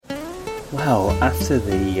Well, after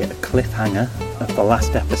the cliffhanger of the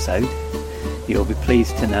last episode, you'll be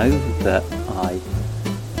pleased to know that I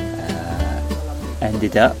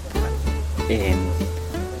ended up in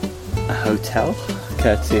a hotel,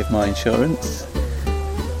 courtesy of my insurance,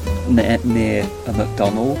 near a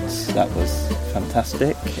McDonald's. That was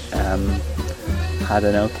fantastic. Had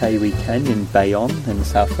an okay weekend in Bayonne in the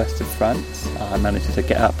southwest of France. I managed to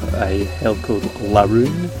get up a hill called La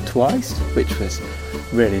Rune twice, which was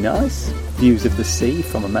really nice. Views of the sea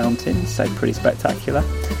from a mountain, so pretty spectacular.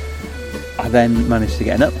 I then managed to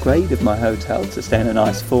get an upgrade of my hotel to stay in a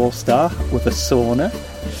nice 4-star with a sauna.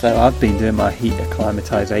 So I've been doing my heat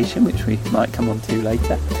acclimatisation, which we might come on to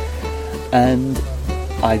later. And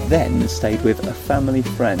I then stayed with a family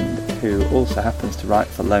friend who also happens to write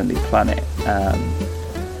for Lonely Planet.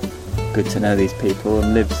 Good to know these people,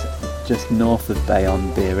 and lives just north of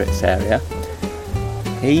Bayonne, Biarritz area.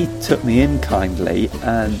 He took me in kindly,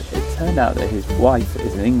 and it turned out that his wife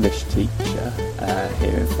is an English teacher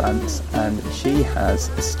here in France, and she has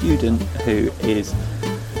a student who is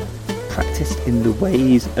practiced in the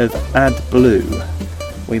ways of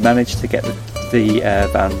AdBlue. We managed to get the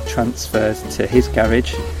van transferred to his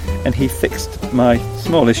garage, and he fixed my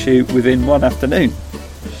small issue within one afternoon,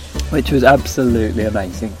 which was absolutely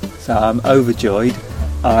amazing. So I'm overjoyed.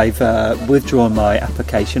 I've withdrawn my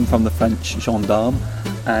application from the French gendarme,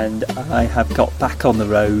 and I have got back on the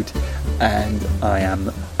road, and I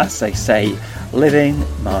am, as they say, living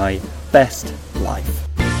my best life.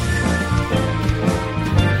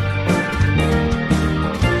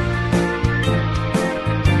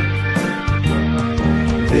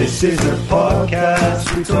 This is a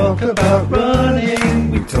podcast, we talk about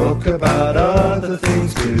running, we talk about other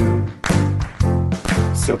things too.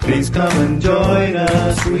 So please come and join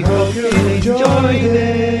us, we hope you enjoy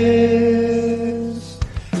this.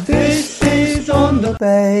 This is On the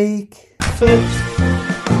Bake Foot.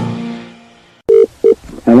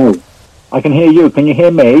 Hello. I can hear you, can you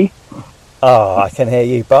hear me? Oh, I can hear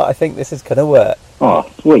you, but I think this is going to work. Oh,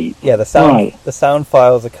 sweet. Yeah, the sound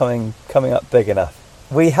files are coming up big enough.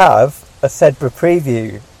 We have a Sedburgh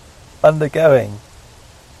preview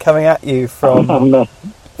coming at you from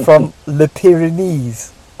Le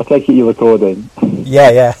Pyrenees. I take it you're recording.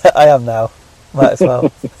 Yeah, I am now. Might as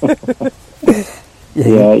well.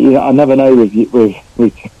 Yeah, I never know with you,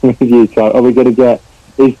 Charlie. Are we going to get?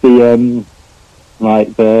 Is the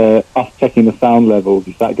us checking the sound levels?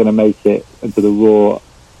 Is that going to make it into the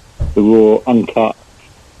raw uncut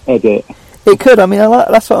edit? It could. I mean,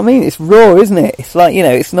 that's what I mean. It's raw, isn't it? It's like,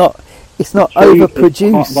 it's not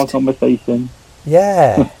overproduced. It's part of our conversation.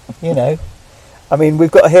 Yeah, I mean, we've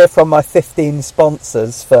got to hear from my 15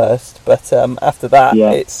 sponsors first, but after that,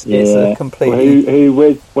 it's a completely.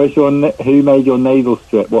 Well, who made your nasal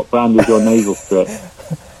strip? What brand is your nasal strip?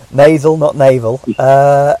 Nasal, not naval.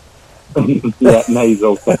 Yeah,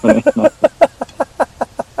 nasal, definitely.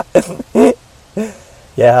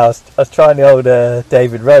 Yeah, I was trying the old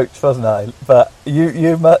David Roach, wasn't I? But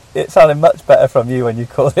it sounded much better from you when you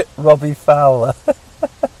called it Robbie Fowler.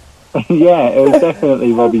 Yeah, it was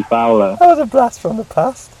definitely Robbie Fowler. That was a blast from the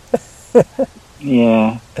past.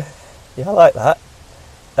 Yeah. Yeah, I like that.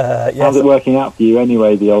 How's it working out for you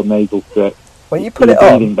anyway, the old nasal strip? When you put it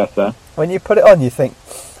on, better. When you put it on, you think,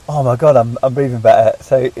 oh my God, I'm breathing better.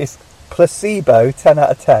 So it's placebo 10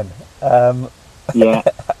 out of 10. Yeah,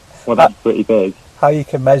 well, that's pretty big. How you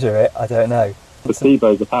can measure it, I don't know.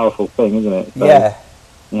 Placebo's a powerful thing, isn't it? So,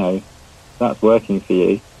 yeah. That's working for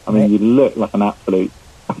you. I mean, you look like an absolute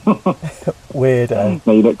weirdo.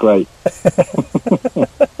 No, you look great.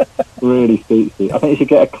 Really suits you. I think you should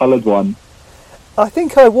get a coloured one. I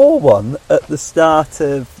think I wore one at the start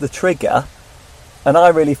of the Trigger, and I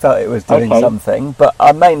really felt it was doing something, but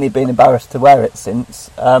I've mainly been embarrassed to wear it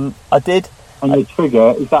since. I did. And your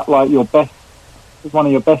Trigger, is that like your best? Is one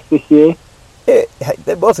of your best this year? It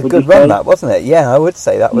was a good run, that, wasn't it? Yeah, I would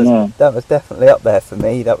say that was definitely up there for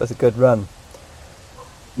me. That was a good run.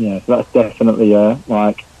 Yeah, so that's definitely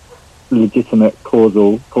like legitimate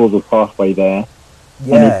causal pathway there.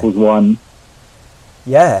 Yeah. N=1.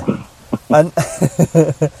 Yeah. and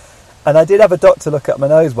and I did have a doctor look at my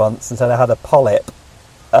nose once and said I had a polyp.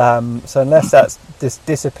 So unless that's just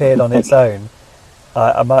disappeared on its own,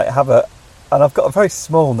 I might have and I've got a very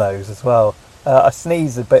small nose as well. I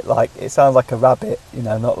sneeze a bit like it sounds like a rabbit,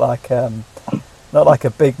 not like a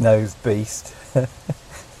big nosed beast.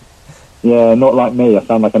 Yeah, not like me. I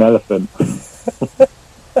sound like an elephant.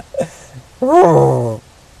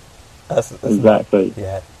 that's exactly.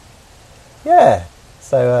 Yeah.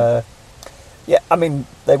 So I mean,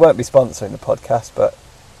 they won't be sponsoring the podcast, but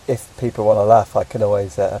if people want to laugh, I can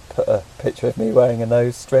always put a picture of me wearing a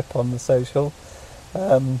nose strip on the social.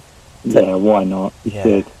 Yeah, why not? You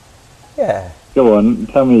should. Yeah. Go on,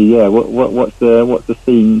 tell me. Yeah, what's the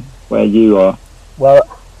scene where you are? Well,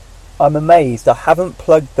 I'm amazed. I haven't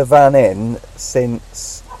plugged the van in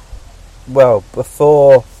since, well,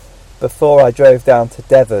 before I drove down to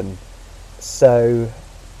Devon. So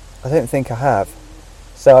I don't think I have.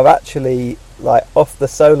 So I've actually, like, off the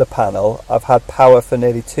solar panel, I've had power for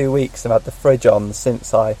nearly 2 weeks. I've had the fridge on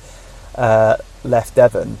since I left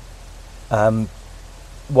Devon.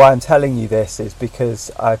 Why I'm telling you this is because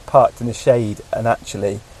I parked in the shade, and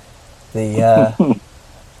actually the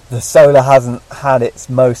the solar hasn't had its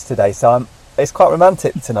most today. So it's quite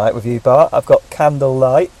romantic tonight with you, Bart. I've got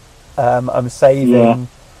candlelight. I'm saving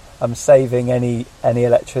any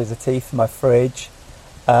electricity for my fridge.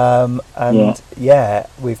 We're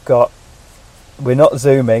not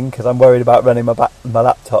zooming because I'm worried about running my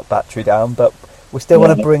laptop battery down, but we still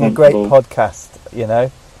want to bring a great podcast, you know.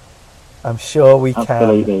 I'm sure we can.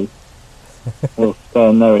 Absolutely. We'll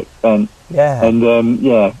spare no expense. Yeah. And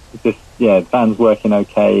van's working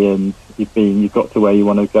okay, and you've got to where you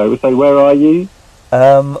want to go. So where are you?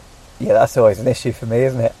 Yeah, that's always an issue for me,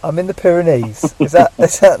 isn't it? I'm in the Pyrenees. Is that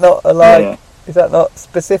not Is that not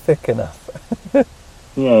specific enough?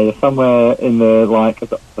 Yeah, you're somewhere in the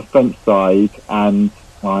French side, and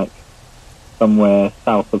like somewhere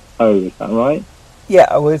south of Po. Is that right? Yeah,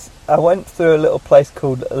 I went through a little place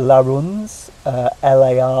called Laruns,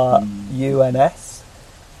 Laruns,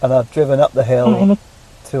 and I've driven up the hill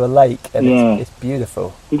to a lake, and it's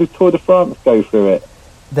beautiful. Did the Tour de France go through it?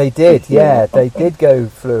 They did, they did go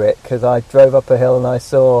through it, because I drove up a hill and I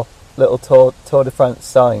saw little Tour de France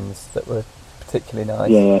signs that were particularly nice.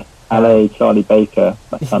 Yeah, LA, Charlie Baker,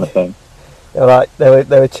 that kind of thing. They were like, they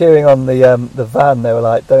were cheering on the van. They were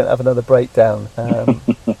like, "Don't have another breakdown."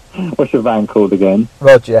 What's your van called again?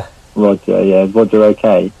 Roger. Roger, yeah. Is Roger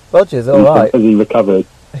okay? Roger's all right. Has he recovered?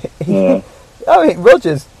 Yeah. I mean,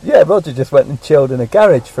 Roger just went and chilled in a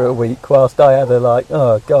garage for a week whilst I had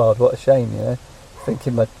oh God, what a shame, you know. It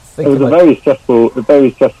was a very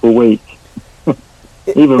stressful week.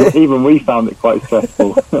 Even we found it quite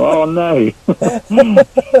stressful. Oh no!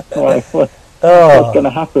 What's going to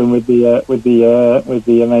happen with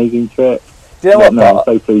the amazing trip? Do you know what? I'm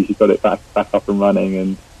so pleased you got it back up and running,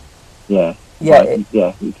 and it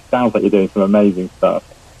sounds like you're doing some amazing stuff.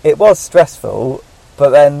 It was stressful, but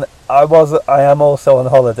then I am also on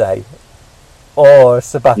holiday, or a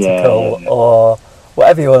sabbatical, or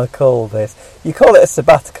whatever you want to call this. You call it a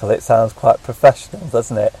sabbatical, it sounds quite professional,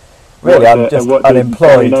 doesn't it? Really, I'm just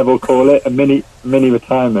unemployed. Did Neville call it a mini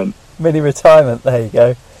retirement? Mini retirement. There you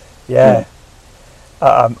go. Yeah.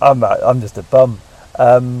 I'm just a bum.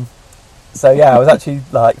 So I was actually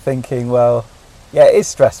thinking, well, yeah, it is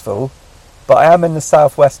stressful, but I am in the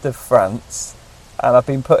southwest of France, and I've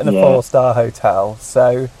been put in a 4-star hotel,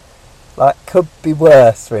 so could be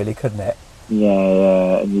worse, really, couldn't it?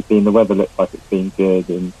 Yeah, and the weather looks like it's been good,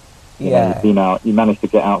 and you've been out. You managed to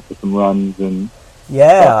get out for some runs and.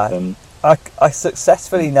 Yeah, I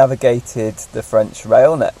successfully navigated the French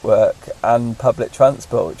rail network and public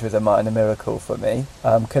transport, which was a minor miracle for me,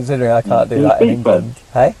 considering I can't do that in England.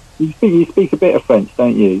 French? Hey, you speak a bit of French,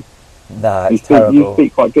 don't you? No, it's terrible. You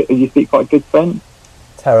speak quite good. You speak quite good French.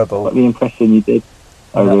 Terrible. Like the impression you did.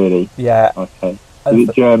 Oh, really? Yeah. Okay. Is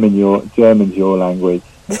it German's your language?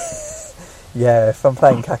 Yeah, if I'm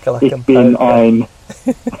playing Kakalak and bin poker.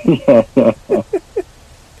 Yeah.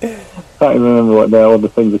 Can't even remember what all the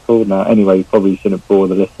things are called now. Anyway, you probably shouldn't bore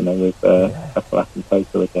the listener with Kakalak and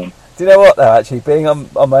poker again. Do you know what, though, actually? Being on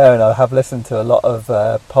my own, I have listened to a lot of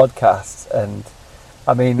podcasts, and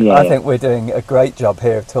I mean, I think we're doing a great job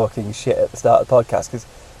here of talking shit at the start of the podcast, because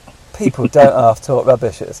people don't half talk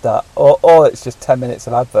rubbish at the start, or it's just 10 minutes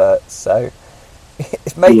of adverts, so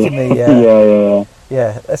it's making me...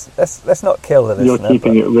 Yeah, let's not kill the listener. You're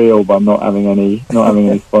keeping it real by not having any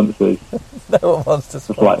sponsors. No one wants to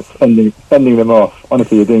sponsor. Like sending them off.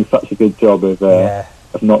 Honestly, you're doing such a good job of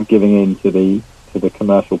not giving in to the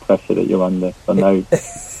commercial pressure that you're under. I know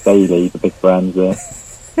daily the big brands are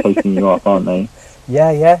chasing you up, aren't they?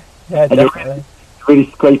 Yeah, and definitely. You're really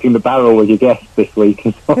scraping the barrel with your guests this week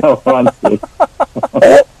as well, aren't you?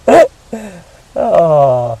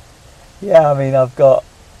 Oh, yeah. I mean, I've got.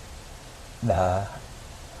 Nah.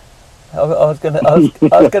 I was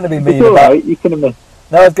gonna be mean about. Right, you can admit.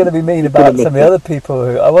 No, I was going to be mean about some of the other people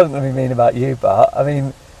who... I wasn't going to be mean about you, Bart. I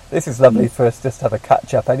mean, this is lovely for us just to have a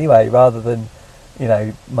catch-up anyway, rather than,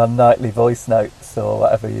 my nightly voice notes or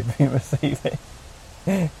whatever you've been receiving.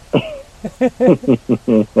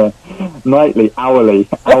 Nightly, hourly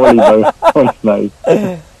voice notes.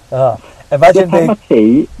 Oh, imagine Just had my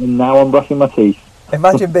tea, and now I'm brushing my teeth.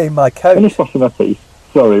 Imagine being my coach. Finish brushing my teeth.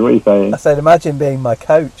 Sorry, what are you saying? I said, imagine being my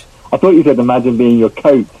coach. I thought you said imagine being your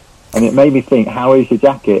coach, and it made me think, how is your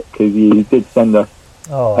jacket? Because you did send us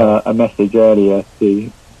a message earlier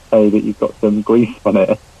to say that you've got some grease on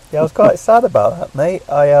it. Yeah, I was quite sad about that, mate.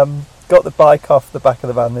 I got the bike off the back of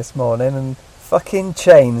the van this morning, and fucking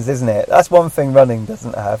chains, isn't it? That's one thing running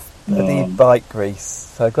doesn't have. Bloody bike grease.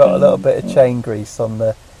 So I got a little bit of chain grease on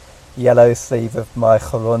the yellow sleeve of my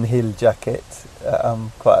Choron Hill jacket.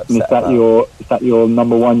 I'm quite upset about. Is that your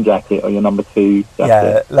number 1 jacket or your number 2 jacket?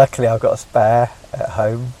 Yeah, luckily I've got a spare at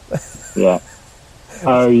home. Yeah.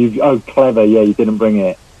 Oh, clever. Yeah, you didn't bring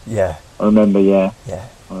it. Yeah. I remember. Yeah. Yeah.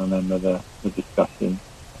 I remember the discussion.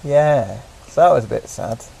 Yeah. So that was a bit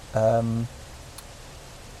sad.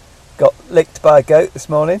 Got licked by a goat this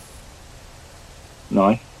morning.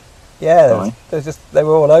 Nice. Yeah, they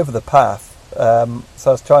were all over the path. So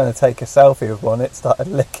I was trying to take a selfie with one. It started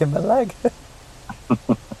licking my leg.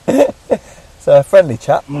 So a friendly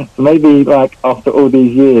chap. So maybe like after all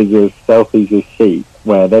these years of selfies with sheep,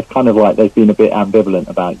 where they've kind of like they've been a bit ambivalent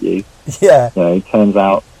about you. Yeah. You know, it turns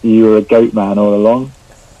out you were a goat man all along.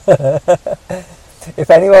 If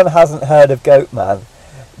anyone hasn't heard of Goat Man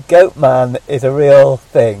is a real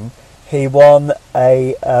thing. He won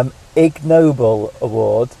a Ig Nobel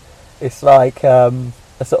award. It's like a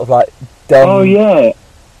sort of like dumb. Oh yeah.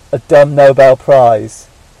 A dumb Nobel Prize.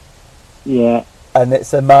 Yeah. And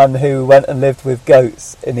it's a man who went and lived with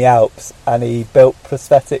goats in the Alps, and he built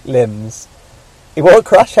prosthetic limbs. He wore a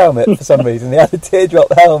crash helmet for some reason. He had a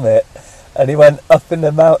teardrop helmet, and he went up in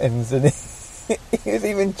the mountains, and he was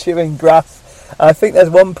even chewing grass. And I think there's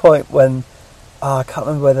one point when I can't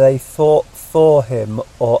remember whether they fought for him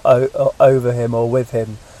or over him or with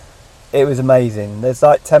him. It was amazing. There's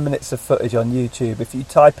like 10 minutes of footage on YouTube. If you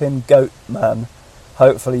type in Goat Man,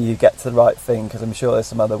 hopefully you get to the right thing, because I'm sure there's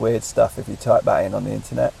some other weird stuff if you type that in on the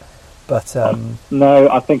internet. But no,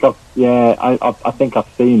 I think I think I've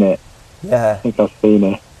seen it. Yeah, I think I've seen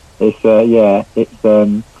it. It's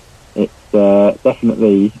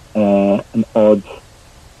definitely an odd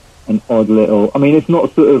little. I mean, it's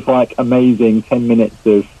not sort of like amazing 10 minutes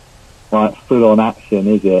of like full on action,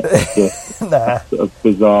 is it? It's just nah. Sort of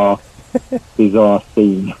bizarre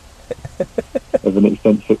scene of an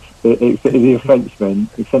eccentric Frenchman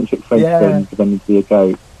pretending to be a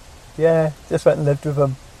goat. Yeah, just went and lived with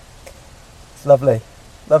them. It's lovely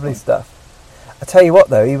stuff. I tell you what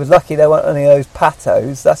though, he was lucky there weren't any of those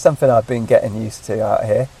patos. That's something I've been getting used to out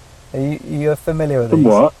here. Are you familiar with these?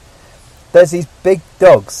 What? There's these big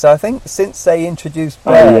dogs. So I think since they introduced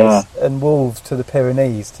bears and wolves to the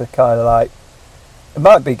Pyrenees to kind of like, it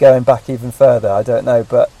might be going back even further, I don't know,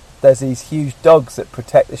 but there's these huge dogs that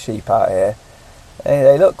protect the sheep out here. And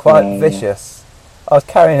they look quite vicious. I was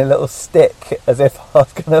carrying a little stick as if I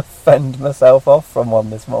was going to fend myself off from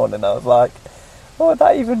one this morning. I was like, what would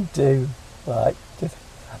that even do? Like, just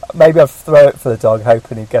maybe I'd throw it for the dog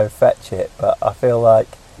hoping he'd go fetch it, but I feel like...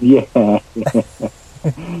 Yeah.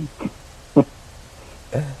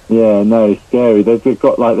 Yeah, no, it's scary. They've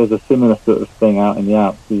got like there's a similar sort of thing out in the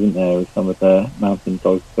Alps, isn't there, with some of the mountain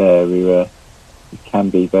dogs there who can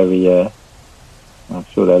be very. I'm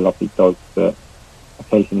sure they're lovely dogs, but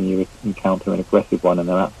occasionally you encounter an aggressive one, and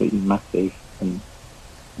they're absolutely massive. And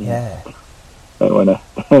don't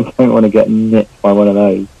want to get nipped by one of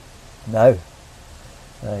those. No,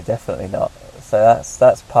 definitely not. So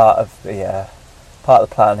that's part of the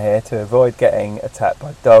plan here, to avoid getting attacked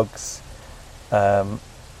by dogs.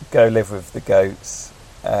 Go live with the goats,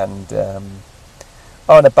 and I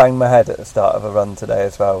want to bang my head at the start of a run today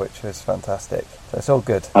as well, which was fantastic. So it's all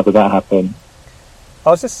good. How did that happen? I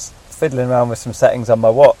was just fiddling around with some settings on my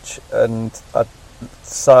watch, and I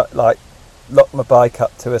locked my bike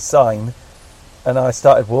up to a sign, and I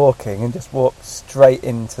started walking and just walked straight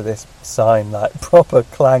into this sign, like proper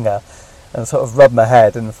clanger, and sort of rubbed my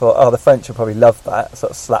head and thought, oh, the French will probably love that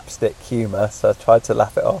sort of slapstick humour, so I tried to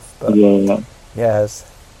laugh it off. But yeah,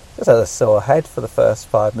 just had a sore head for the first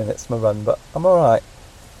 5 minutes of my run, but I'm alright.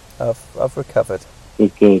 I've recovered.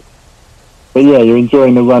 Good. But yeah, you're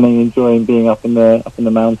enjoying the running, enjoying being up in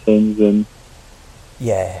the mountains, and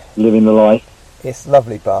living the life. It's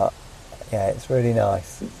lovely, Bart. Yeah, it's really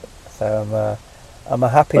nice. So I'm a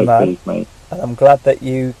happy man, pleased, mate. and I'm glad that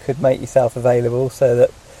you could make yourself available so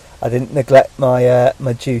that I didn't neglect my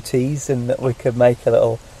my duties, and that we could make a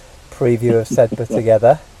little preview of Sedburgh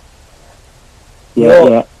together.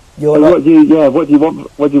 What do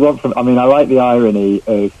you want from? I mean, I like the irony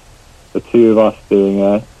of the two of us doing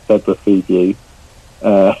a Sedburgh preview.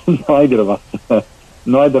 Neither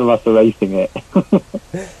of us are racing it.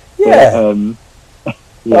 Yeah.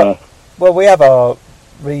 Yeah. Well, we have our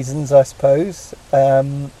reasons, I suppose.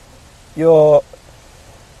 You're...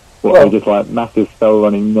 We're just like massive spell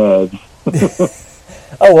running nerds.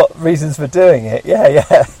 Oh, what reasons for doing it?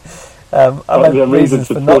 Yeah. I meant reasons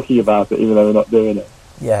for not talking about it, even though we're not doing it.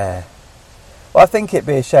 Yeah. Well, I think it'd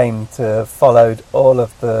be a shame to have followed all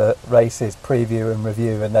of the races, preview and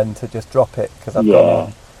review, and then to just drop it because I've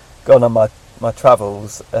gone on my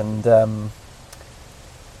travels and.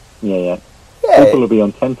 Yeah. People will be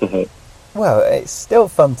on tenterhook. Well, it's still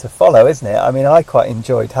fun to follow, isn't it? I mean, I quite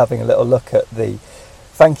enjoyed having a little look at the.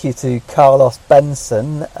 Thank you to Carlos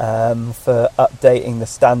Benson for updating the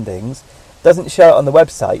standings. Doesn't show it on the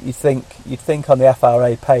website. You'd think on the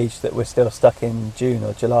FRA page that we're still stuck in June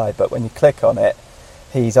or July, but when you click on it,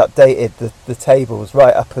 he's updated the tables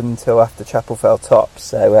right up until after Chapel Fell Top.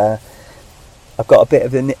 So I've got a bit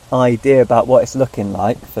of an idea about what it's looking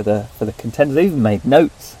like for the contenders. I even made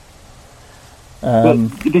notes.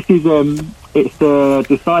 This is it's the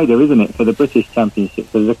decider, isn't it, for the British Championship?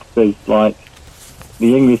 So there's like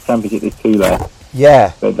the English Championship. There's two left.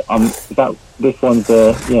 Yeah. But this one's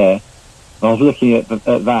I was looking at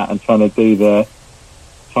that and trying to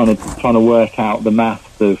work out the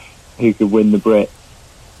maths of who could win the Brit.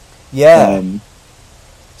 Yeah.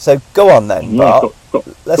 So go on then. Yeah, got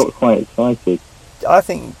quite excited. I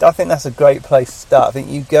think that's a great place to start. I think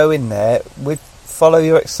you go in there follow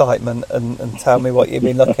your excitement and tell me what you've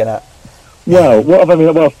been looking at.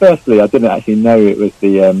 Well, firstly, I didn't actually know it was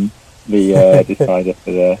the decider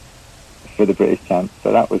for the British champs,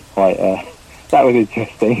 so that was quite. That was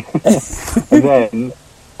interesting. And then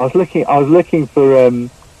I was looking for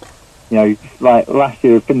like last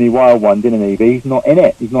year Finley Wild won, didn't he? But he's not in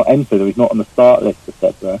it. He's not entered, or he's not on the start list for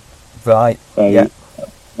Sedburgh. Right. So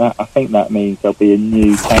I think that means there'll be a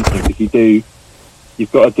new champion, because you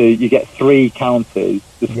get 3 counters.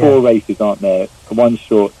 There's 4 races, aren't there? One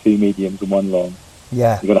short, 2 mediums, and 1 long.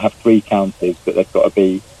 Yeah. You've got to have 3 counters, but they've got to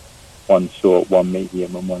be 1 short, 1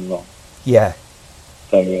 medium, and 1 long. Yeah.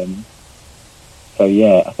 So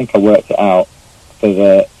I think I worked it out for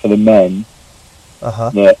the men.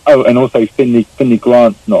 And also Finley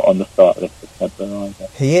Grant's not on the start list for Sedburgh either.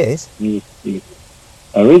 He is.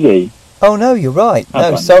 Oh, is he? Oh no, you're right.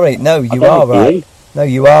 No, sorry, no, you are right. No,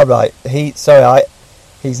 you are right. He's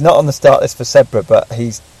not on the start list for Sedburgh, but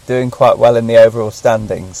he's doing quite well in the overall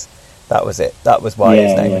standings. That was it. That was why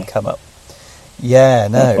his name had come up. Yeah,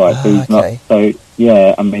 no. Right, okay. I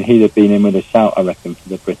mean, he'd have been in with a shout, I reckon, for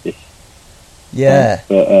the British. Yeah.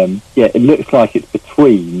 But it looks like it's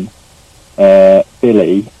between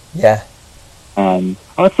Billy. Yeah. And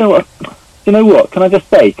I'd say, you know what? Can I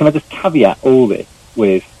just caveat all this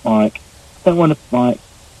with, like, I don't want to,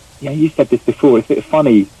 you said this before. It's a bit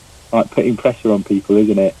funny, like, putting pressure on people,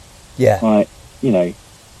 isn't it? Yeah. Like,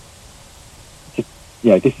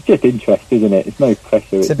 this is just interest, isn't it? It's no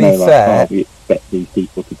pressure. To be fair, we expect these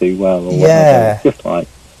people to do well or whatever. It's just like,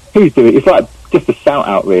 who's doing it? It's like just a shout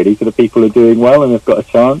out, really, to the people who are doing well and have got a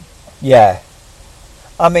chance. Yeah.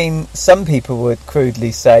 I mean, some people would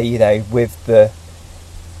crudely say, with the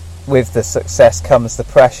success comes the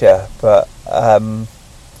pressure, but I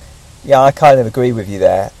kind of agree with you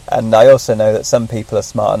there. And I also know that some people are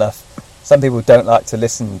smart enough. Some people don't like to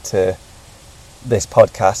listen to this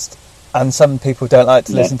podcast, and some people don't like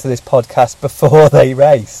to listen to this podcast before they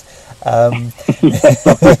race. Some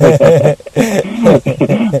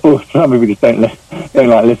people just don't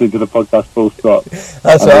like listening to the podcast full stop.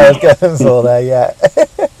 That's what I was going for there.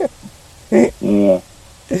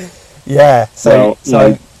 Yeah. So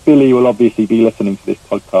Billy will obviously be listening to this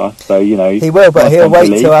podcast, so he will, but he'll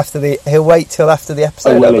wait till after the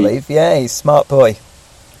episode, I believe. Yeah, he's a smart boy.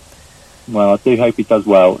 Well, I do hope he does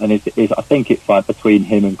well, and I think it's like between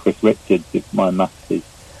him and Chris Richards, if my maths is.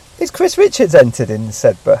 Is Chris Richards entered in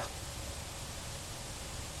Sedburgh?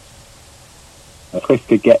 Chris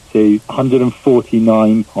could get to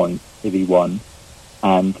 149 points if he won,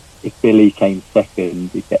 and if Billy came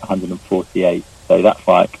second, he'd get 148. So that's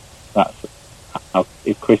how,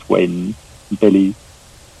 if Chris wins, Billy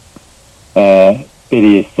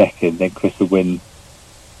is second, then Chris will win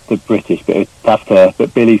the British. But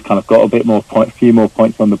Billy's kind of got a few more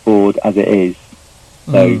points on the board as it is.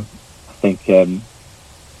 So I think,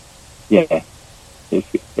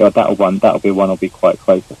 that'll be one. Will be quite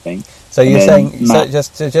close, I think. So you're saying,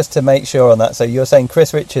 just to make sure on that, so you're saying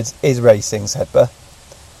Chris Richards is racing Sedburgh?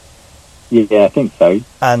 Yeah, I think so.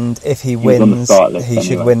 And if he wins, he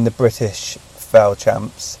should win the British Fell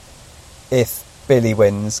Champs. If Billy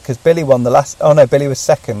wins, because Billy won the last. Oh no, Billy was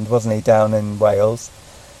second, wasn't he, down in Wales?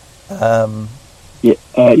 Yeah,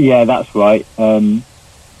 that's right.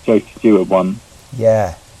 Joe Stewart won.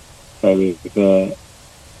 Yeah. So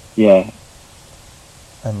Yeah.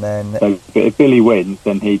 And then So but if Billy wins,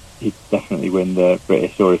 then he'd definitely win the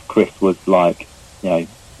British. Or if Chris was like,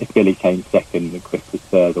 if Billy came second and Chris was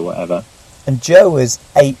third or whatever. and Joe was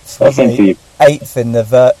 8th, wasn't he? 8th in the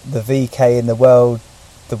VK in the world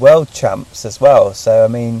champs as well. So I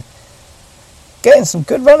mean, getting some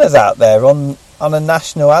good runners out there on a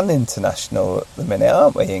national and international at the minute,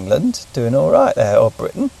 aren't we? England doing all right there, or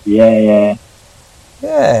Britain? Yeah.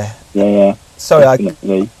 Sorry,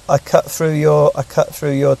 definitely. I cut through your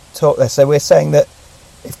talk there. So we're saying that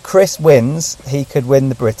if Chris wins, he could win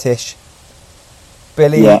the British.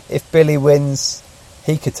 If Billy wins,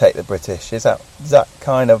 he could take the British. Is that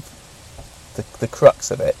kind of the crux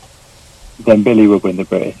of it? Then Billy would win the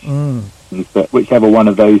British. But whichever one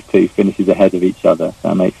of those two finishes ahead of each other,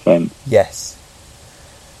 that makes sense. Yes.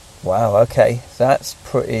 Wow. Okay, that's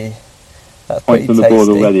pretty. That's Points pretty on the tasty. board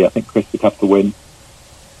already. I think Chris would have to win.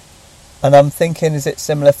 And I'm thinking, is it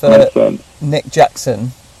similar for Nick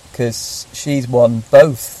Jackson? Because she's won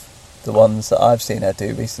both the ones that I've seen her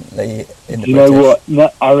do recently in the British. You know what? No,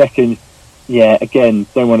 I reckon. Yeah. Again,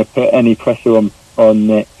 don't want to put any pressure on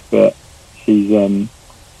Nick, but she's.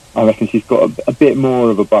 I reckon she's got a bit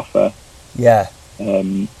more of a buffer. Yeah.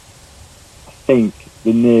 I think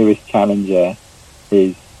the nearest challenger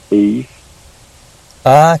is Eve.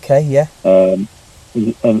 Okay, yeah. And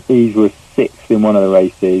Eve was 6th in one of the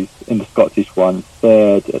races, in the Scottish one,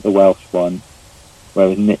 3rd at the Welsh one,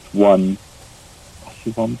 whereas Nick won. She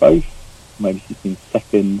won both. Maybe she's been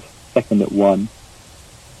second at one,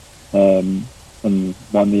 and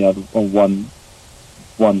won the other, or won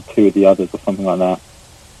 2 of the others, or something like that.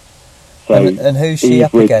 So and who's she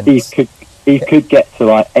up against? Eve could get to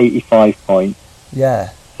like 85 points.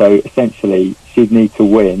 Yeah. So essentially, she'd need to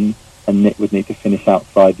win, and Nick would need to finish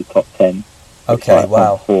outside the top 10. Okay,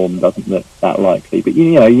 wow. Form doesn't look that likely, but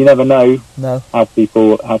you never know how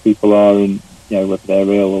people are, and whether they're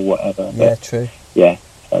ill or whatever. Yeah, but, true. Yeah.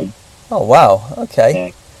 So. Oh wow. Okay.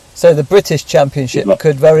 Yeah. So the British Championship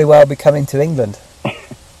could very well be coming to England.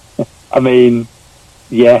 I mean,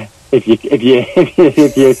 yeah. If you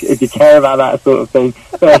care about that sort of thing,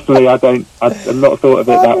 personally, I've not thought of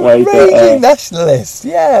it that way. Raging nationalist,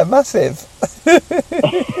 yeah, massive.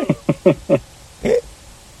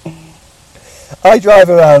 I drive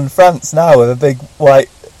around France now with a big white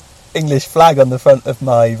English flag on the front of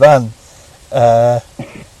my van, and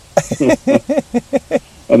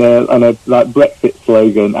a like Brexit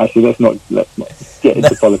slogan. Actually, let's not get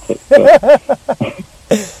into politics.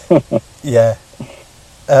 But. Yeah.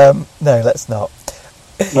 No, let's not.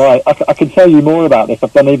 Right, I can tell you more about this.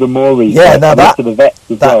 I've done even more research. Yeah, now to the vets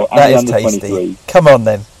as well. That is tasty. Come on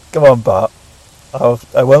then, come on, Bart.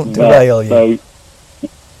 I won't derail you. So,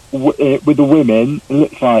 with the women, it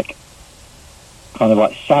looks like kind of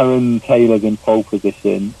like Sharon Taylor's in pole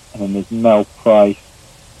position, and then there's Mel Price,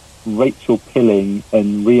 Rachel Pilling,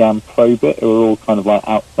 and Rhiannon Probert, who are all kind of like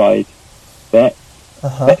outside vets.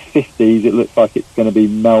 Vet 50s, it looks like it's going to be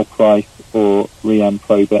Mel Price or Rhiannon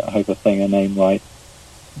Probert. I hope I'm saying her name right.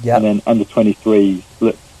 Yeah. And then under 23s,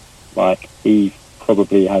 looks like Eve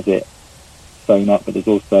probably has it sewn up, but there's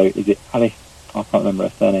also, is it Alice? I can't remember her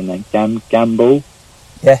surname name. Gamble?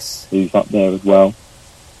 Yes. Who's up there as well.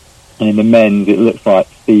 And in the men's, it looks like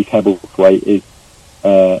Steve Hebblethwaite is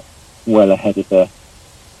well ahead of her.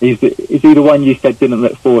 Is he the one you said didn't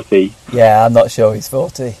look 40? Yeah, I'm not sure he's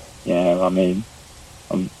 40. Yeah, I mean,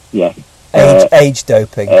 yeah. Age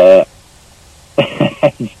doping. Age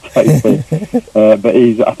doping. But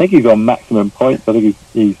I think he's on maximum points. I think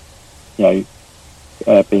he's been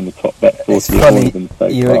the top bet 40 of all of them so far.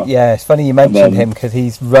 Yeah, it's funny you mentioned him because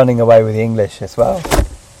he's running away with the English as well.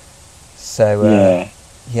 So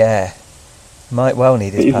yeah, might well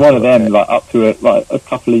need his. He's one of them. Like up to a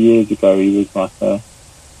couple of years ago, he was like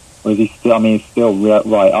was he still? I mean, he's still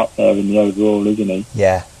right up there in the overall, isn't he?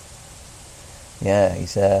 Yeah. Yeah,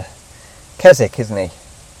 he's Keswick, isn't he?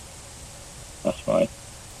 That's right.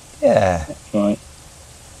 Yeah. That's right.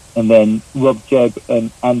 And then Rob Jebb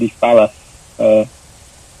and Andy Fallas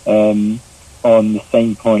on the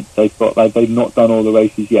same point. They've not done all the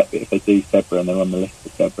races yet, but if they do Sedburgh and they're on the list for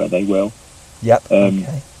Sedburgh, they will. Yep.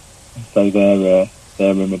 Okay. So they're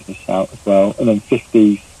in with a shout as well. And then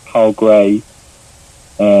 50s, Carl Gray,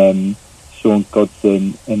 Sean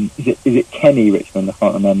Godson, and is it Kenny Richmond? I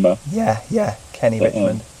can't remember. Yeah, Kenny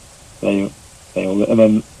Richmond. They all, and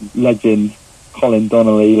then legend Colin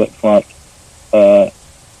Donnelly looks like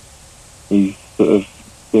he's sort of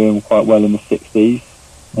doing quite well in the 60s.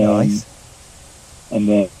 Nice. And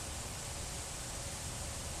then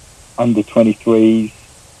under 23s,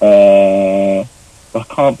 I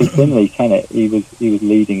can't be Finley, can it? He was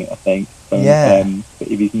leading it, I think. But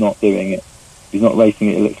if he's not doing it, if he's not racing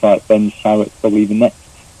it, it looks like Ben Sharrett's probably the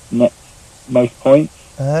next most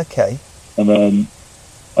points. Okay. And then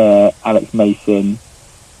Alex Mason.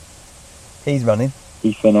 He's running.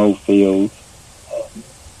 Ethan Oldfield.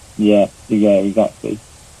 Yeah, exactly.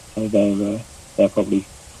 So they're probably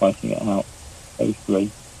fighting it out, those three.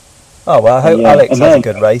 Oh well, I hope Alex has a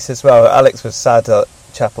good race as well. Alex was sad at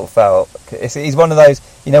Chapel Fell. He's one of those,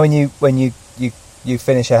 you know, when you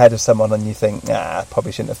finish ahead of someone and you think, I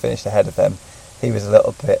probably shouldn't have finished ahead of them. He was a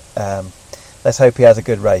little bit. Let's hope he has a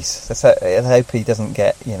good race. Let's hope he doesn't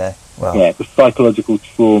get, the psychological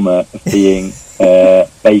trauma of being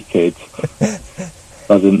bakered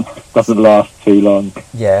doesn't last too long.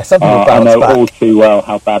 Yeah, some people bounce I know back. all too well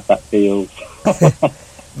how bad that feels.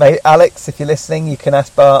 Mate, Alex, if you're listening, you can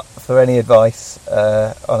ask Bart for any advice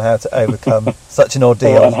on how to overcome such an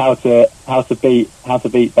ordeal. And how to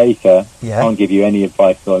beat Baker. Yeah. I can't give you any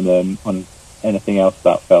advice on anything else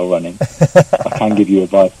about fell running. I can give you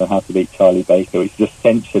advice on how to beat Charlie Baker, which is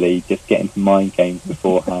essentially just get into mind games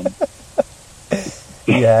beforehand.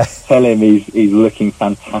 Yeah. Tell him he's looking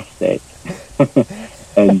fantastic,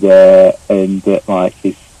 and like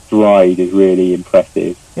his stride is really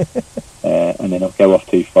impressive, and then I'll go off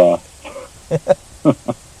too fast.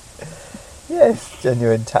 Yeah, it's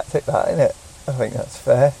genuine tactic, that, isn't it? I think that's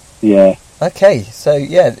fair. Yeah. Okay, so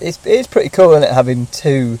yeah, it's pretty cool, isn't it, having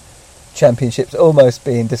two championships almost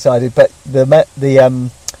being decided, but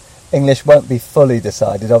the English won't be fully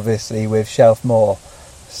decided, obviously, with Shelf Moor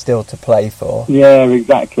still to play for. Yeah,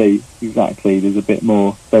 exactly. There's a bit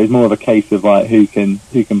more. So it's more of a case of like who can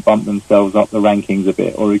bump themselves up the rankings a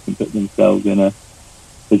bit, or who can put themselves in a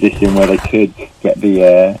position where they could get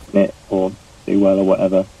the net or do well or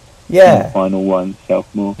whatever. Yeah. In the final one,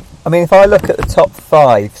 Shelf Moor. I mean, if I look at the top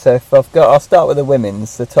five, so if I'll start with the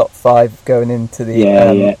women's, the top five going into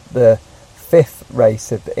the fifth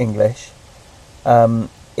race of the English.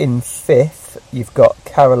 In fifth, you've got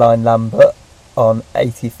Caroline Lambert on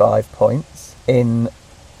 85 points. In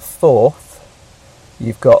fourth,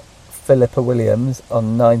 you've got Philippa Williams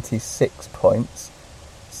on 96 points.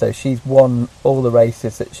 So she's won all the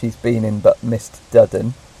races that she's been in, but missed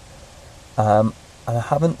Dudden. And I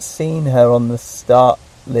haven't seen her on the start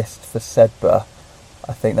list for Sedburgh.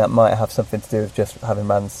 I think that might have something to do with just having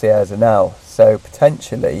ran Sierra now. So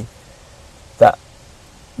potentially that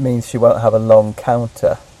means she won't have a long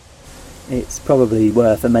counter. It's probably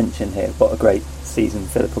worth a mention here what a great season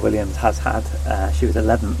Philippa Williams has had. She was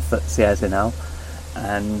 11th at Sierra now,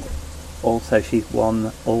 and also she's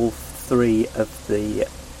won all three of the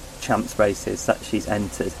champs races that she's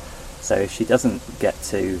entered. So if she doesn't get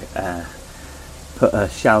to put a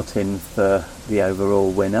shout in for the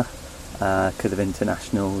overall winner because of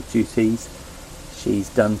international duties, she's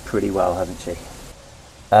done pretty well, hasn't she?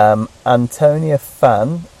 Antonia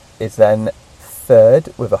Fan is then third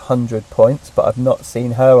with 100 points, but I've not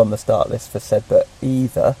seen her on the start list for Sedburgh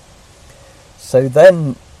either. So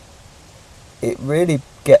then it really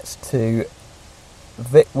gets to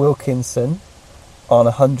Vic Wilkinson on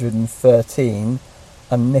 113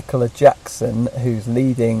 and Nicola Jackson, who's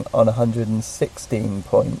leading on 116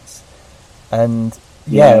 points. And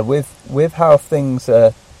with how things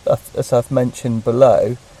are, as I've mentioned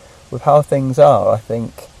below, with how things are, I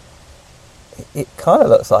think it kind of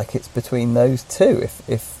looks like it's between those two,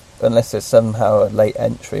 if unless there's somehow a late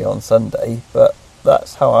entry on Sunday. But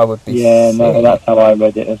that's how I would be. Yeah, no, that's how I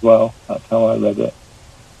read it as well. That's how I read it.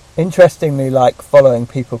 Interestingly, like following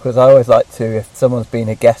people, because I always like to, if someone's been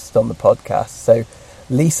a guest on the podcast. So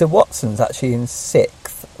Lisa Watson's actually in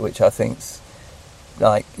sixth, which I think's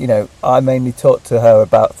like, I mainly talked to her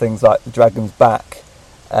about things like the Dragon's Back,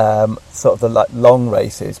 sort of the like long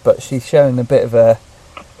races, but she's shown a bit of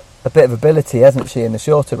ability, hasn't she, in the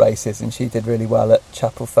shorter races, and she did really well at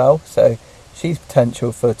Chapel Fell, so she's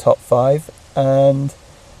potential for top five. And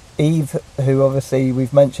Eve, who obviously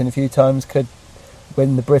we've mentioned a few times, could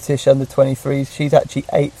win the British under-23s. She's actually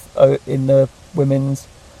 8th in the Women's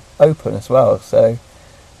Open as well, so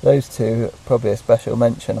those two are probably a special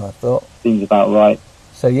mention, I thought. Seems about right.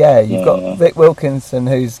 So you've got Vic Wilkinson,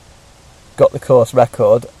 who's got the course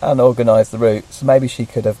record and organised the route, so maybe she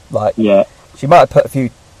could have, she might have put a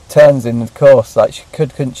few turns in the course,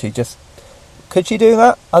 couldn't she? Could she do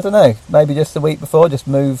that? I don't know. Maybe just the week before, just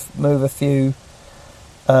move a few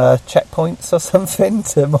checkpoints or something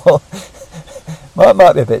to more.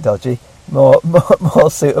 might be a bit dodgy. More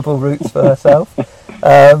suitable routes for herself.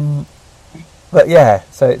 But yeah,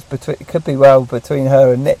 so it could be between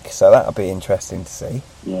her and Nick. So that'll be interesting to see.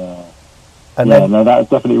 Yeah. That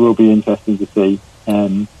definitely will be interesting to see.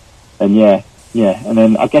 And yeah, and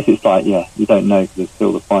then I guess it's like, yeah, you don't know because there's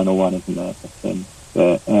still the final one, isn't there?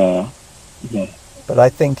 But yeah. But I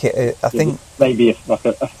think I think maybe if like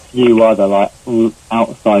a few other like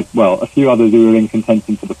outside, well, a few others who are in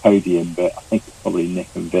contention for the podium, but I think it's probably Nick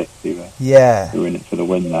and Vic who are in it for the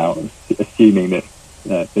win now, assuming that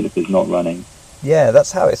Philip is not running. Yeah,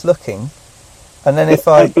 that's how it's looking. And then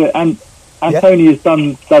Tony has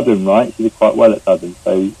done Dudden, right? She did quite well at Dudden,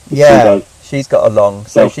 so she's got a long,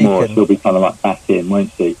 so she'll be kind of like back in,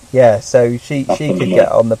 won't she? Yeah, so she could get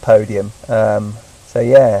on the podium.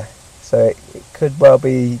 So it could well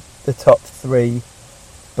be the top three,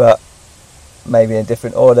 but maybe in a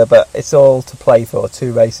different order. But it's all to play for.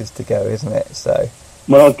 2 races to go, isn't it? So.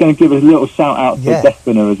 Well, I was going to give a little shout out to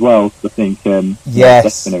Despina as well. Cause I think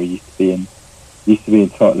Despina used to be in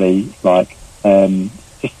Totley, like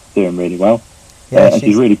just doing really well. Yeah, and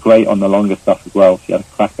she's really great on the longer stuff as well. She had a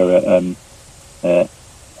cracker at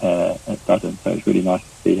Dudden, so it's really nice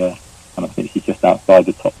to see her. And I think she's just outside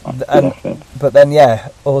the top. But then,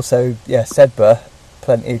 also, Sedburgh,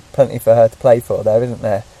 plenty for her to play for there, isn't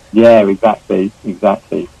there? Yeah, exactly.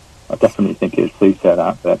 I definitely think it suits her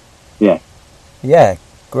that, but yeah. Yeah,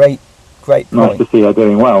 great point. Nice to see her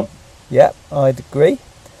doing well. Yeah, I'd agree.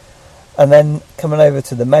 And then coming over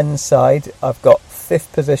to the men's side, I've got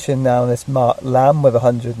 5th position now, this Mark Lamb with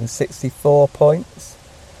 164 points.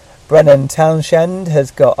 Brennan Townshend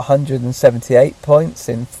has got 178 points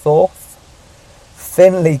in 4th.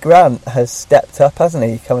 Finley Grant has stepped up, hasn't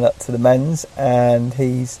he, coming up to the men's, and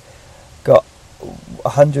he's got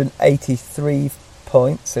 183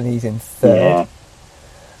 points and he's in 3rd.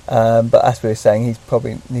 Yeah. But as we were saying, he's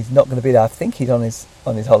not going to be there. I think he's on his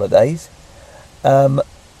holidays.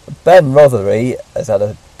 Ben Rothery has had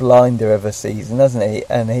a blinder of a season, hasn't he?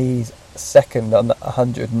 And he's 2nd on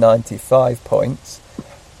 195 points.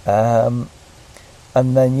 And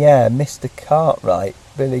then Mr. Cartwright,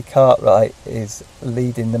 Billy Cartwright, is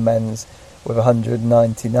leading the men's with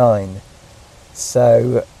 199.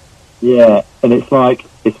 So yeah, and it's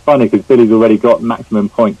funny because Billy's already got maximum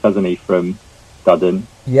points, hasn't he, from Dudden?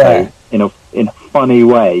 Yeah. So in a funny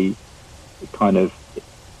way, it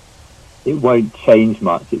won't change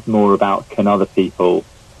much. It's more about can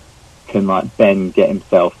Ben get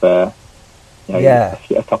himself a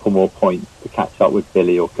couple more points to catch up with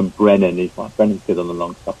Billy, or can Brennan? Brennan's good on the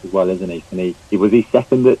long stuff as well, isn't he? Was he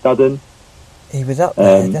 2nd at Dudden? He was up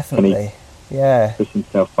there, definitely. Push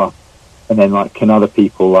himself up, and then can other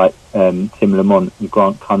people like Tim Lamont and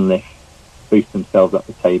Grant Cunliffe boost themselves up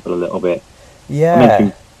the table a little bit? Yeah, I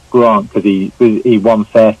mentioned Grant because he won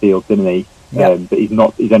Fairfield, didn't he? Yeah. But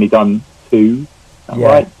he's only done 2. Right?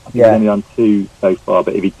 I think he's only done 2 so far.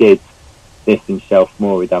 But if he did this in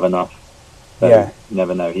Shelfmore, he'd have enough. So you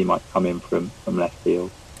never know, he might come in from left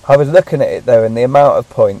field. I was looking at it though, and the amount of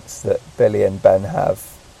points that Billy and Ben have,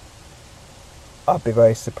 I'd be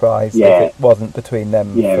very surprised if it wasn't between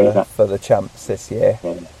them for the champs this year.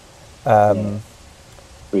 Agree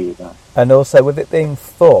with that. And also with it being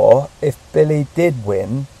 4, if Billy did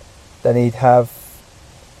win, then he'd have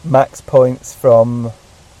max points from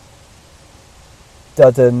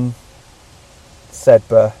Dudden,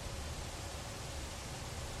 Sedburgh.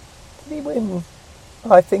 Did he win?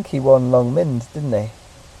 I think he won Long Mind, didn't he?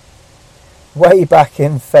 Way back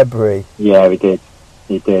in February. Yeah, he did,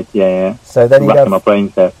 yeah. So then he'd have my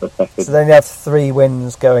brains there for a second. So then he'd have 3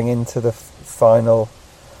 wins going into the final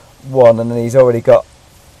one, and then he's already got,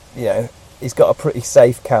 he's got a pretty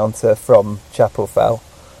safe counter from Chapel Fell.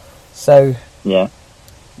 So yeah.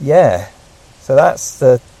 So that's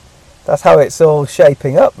how it's all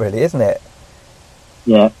shaping up, really, isn't it?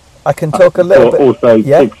 Yeah. I can talk a little bit. Also,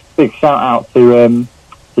 big shout out to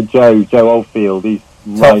Joe Oldfield. He's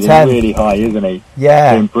riding really high, isn't he?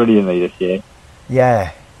 Yeah. Doing brilliantly this year.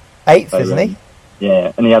 Yeah. 8th, isn't he?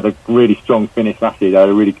 Yeah, and he had a really strong finish last year. He had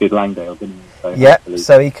a really good Langdale, didn't he?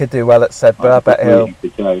 So he could do well at Sedburgh. I bet he'll.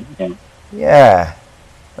 Yeah.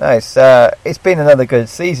 Nice. It's been another good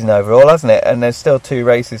season overall, hasn't it? And there's still 2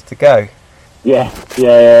 races to go. Yeah.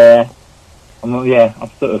 I'm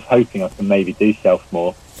sort of hoping I can maybe do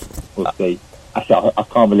Shelfmore. We'll see. Actually, I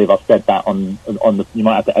can't believe I've said that on the. You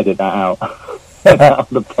might have to edit that out on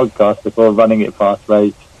the podcast before running it past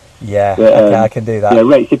Rach. Yeah, but, I can do that. Yeah,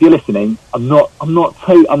 Rach, if you're listening, I'm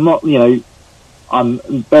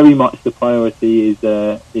very much the priority is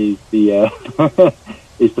the is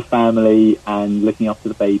the family and looking after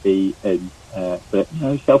the baby, and but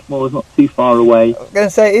Shelfmore is not too far away. I was going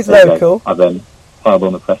to say it is local. I've piled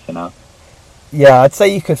on the pressure now. Yeah, I'd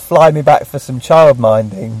say you could fly me back for some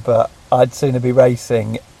childminding, but I'd sooner be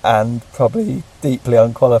racing and probably deeply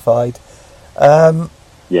unqualified.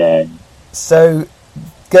 Yeah. So,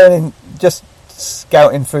 going in, just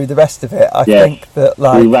scouting through the rest of it, I Yes. think that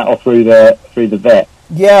We rattle through the vet.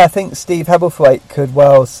 I think Steve Hebblethwaite could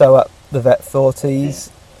well sew up the vet 40s.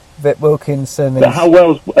 Vic Wilkinson is... But how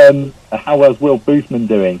well's Will Boothman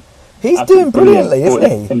doing? He's Absolutely doing brilliantly,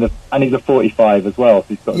 brilliant. isn't he? And he's a 45 as well, so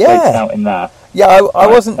he's got a Yeah. great count in that. Yeah, I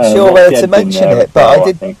wasn't sure whether to mention there it, as but well, I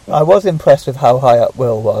did. think so. I was impressed with how high up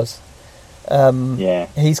Will was. Yeah.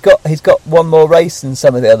 He's got one more race than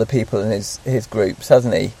some of the other people in his groups,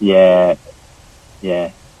 hasn't he? Yeah.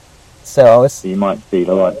 So I was. So you might see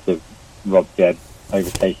the likes of Rob Jebb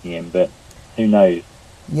overtaking him, but who knows?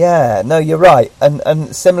 Yeah, no, you're right,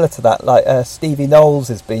 and similar to that, like Stevie Knowles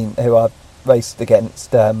has been, who I've raced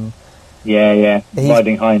against. Yeah.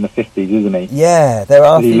 Riding high in the 50s, isn't he? Yeah, there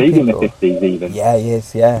are. Is he few leading people. the 50s even? Yeah, he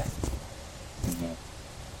is. Yeah.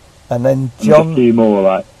 And then And there's a few more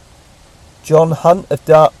like. John Hunt of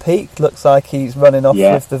Dart Peak looks like he's running off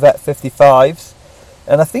with the Vet 55s,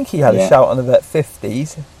 and I think he had a shout on the Vet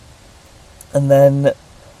 50s. And then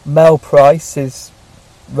Mel Price is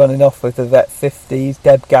running off with the Vet 50s,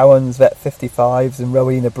 Deb Gowan's Vet 55s, and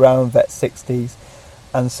Rowena Brown Vet 60s.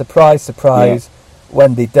 And surprise,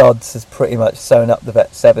 Wendy Dodds has pretty much sewn up the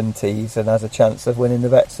Vet 70s and has a chance of winning the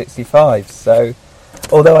Vet 65s. So,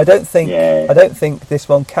 although I don't think this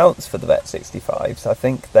one counts for the Vet 65s. I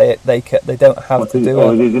think they don't have to do it.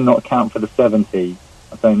 Or does it not count for the 70s?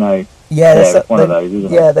 I don't know. Yeah, it's one of those,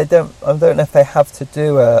 isn't it? Yeah, they don't. I don't know if they have to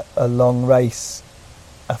do a long race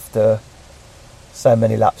after so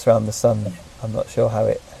many laps around the sun. I'm not sure how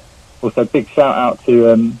it. Also, big shout out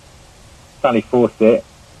to Sally Fawcett,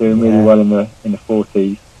 doing really well in the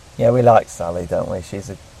 40s. Yeah, we like Sally, don't we?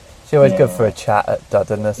 She's always good for a chat at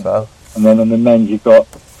Dudden as well. And then on the men's, you've got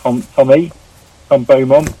Tom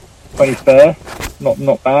Beaumont, 20th,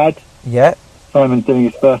 not bad. Yeah. Simon's doing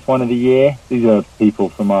his first one of the year. These are people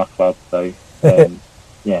from our club, so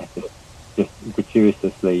just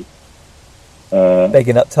gratuitously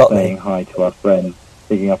bigging up Totley, saying hi to our friends,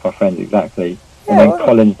 bigging up our friends, exactly. Yeah, and then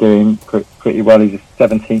Colin's doing pretty well. He's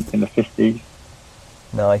 17th in the 50s.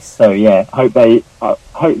 Nice. So I hope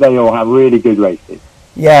they all have really good races.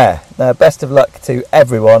 Yeah. Now, best of luck to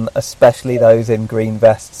everyone, especially those in green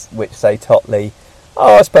vests, which say Totley.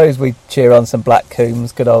 Oh, I suppose we cheer on some Black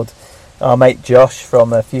Combs. Good old our mate Josh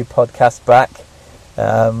from a few podcasts back.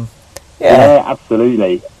 Yeah,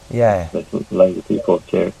 absolutely. Yeah. There's loads of people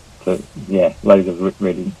to loads of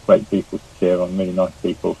really great people to cheer on, really nice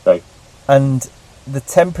people. So. And the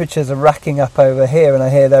temperatures are racking up over here, and I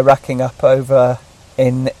hear they're racking up over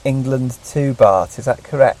in England too, Bart. Is that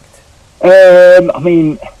correct? I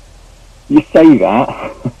mean, you say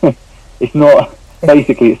that. It's not.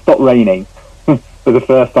 Basically, it stopped raining for the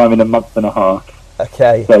first time in a month and a half.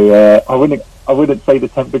 Okay. So I wouldn't say the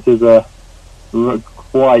temperatures are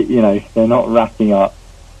quite. They're not racking up.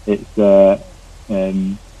 It's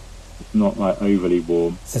not like overly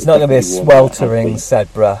warm. So it's not going to be a sweltering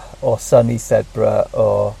Sedburgh or sunny Sedburgh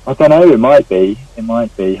or. I don't know. It might be.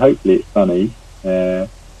 Hopefully, it's sunny. But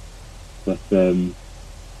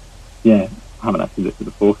I haven't actually looked at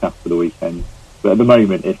the forecast for the weekend. But at the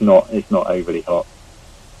moment, it's not overly hot.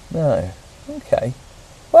 No. Okay.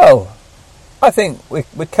 Well, I think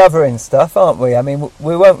we're covering stuff, aren't we? I mean,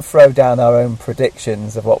 we won't throw down our own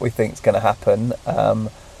predictions of what we think's going to happen.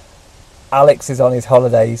 Alex is on his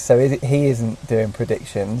holidays, so he isn't doing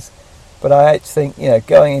predictions. But I think,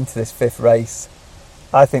 going into this fifth race,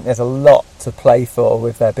 I think there's a lot to play for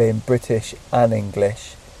with there being British and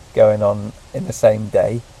English going on in the same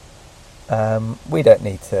day. We don't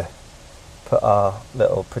need to put our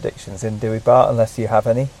little predictions in, do we, Bart, unless you have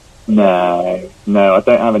any? No, I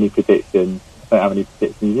don't have any predictions. You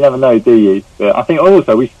never know, do you? But I think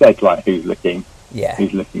also we said who's looking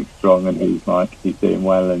strong and who's doing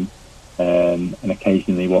well, and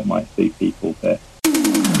occasionally what might suit people. But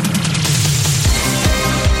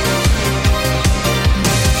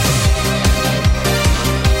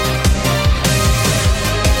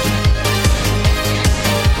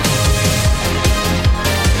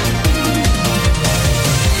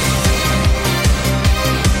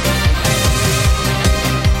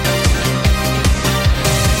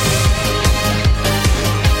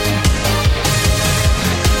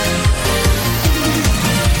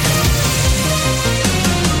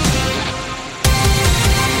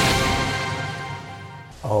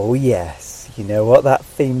Oh yes, you know what that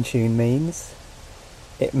theme tune means?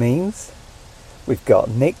 It means we've got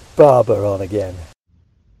Nick Barber on again.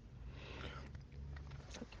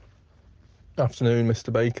 Afternoon,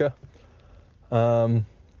 Mr. Baker.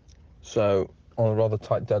 So, on a rather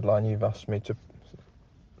tight deadline, you've asked me to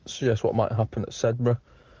suggest what might happen at Sedburgh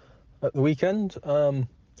at the weekend.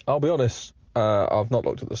 I'll be honest, I've not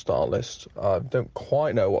looked at the start list. I don't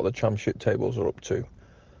quite know what the championship tables are up to.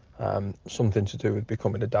 Something to do with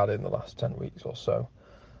becoming a dad in the last 10 weeks or so.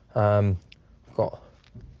 I've got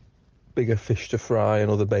bigger fish to fry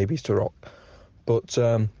and other babies to rock. But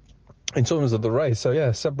in terms of the race, so yeah,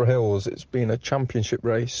 Sedburgh Hills, it's been a championship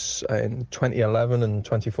race in 2011 and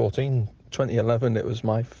 2014. 2011, it was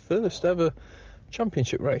my first ever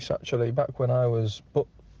championship race, actually, back when I was but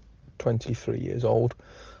 23 years old.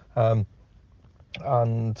 And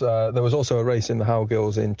there was also a race in the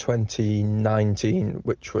Howgills in 2019,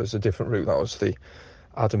 which was a different route. That was the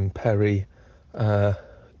Adam Perry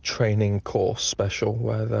training course special,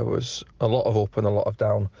 where there was a lot of up and a lot of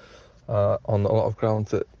down on a lot of ground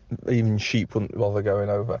that even sheep wouldn't bother going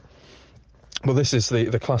over. But this is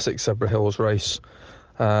the classic Sedburgh Hills race.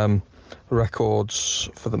 Records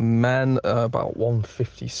for the men, about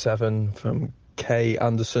 157 from K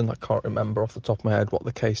Anderson. I can't remember off the top of my head what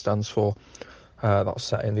the K stands for. That was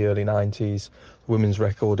set in the early 90s. The women's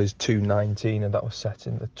record is 2:19, and that was set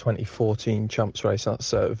in the 2014 Champs race.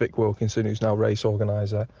 That's Vic Wilkinson, who's now race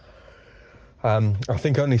organiser. I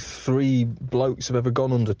think only 3 blokes have ever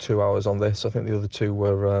gone under 2 hours on this. I think the other 2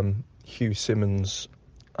 were Hugh Simmons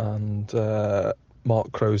and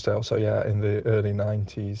Mark Crosdale. So yeah, in the early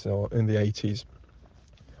 90s or in the 80s.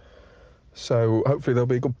 So hopefully there'll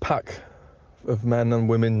be a good pack of men and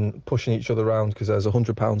women pushing each other around, because there's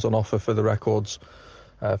 £100 on offer for the records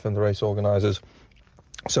from the race organisers.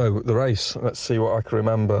 So the race, let's see what I can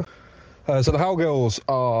remember. So the Howgills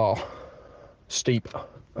are steep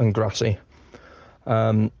and grassy.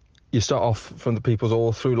 You start off from the People's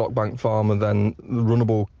Hall through Lockbank Farm, and then the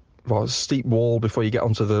runnable, steep wall before you get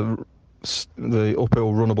onto the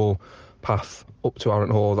uphill runnable path up to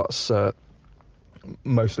Arrant Hall. That's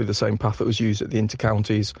mostly the same path that was used at the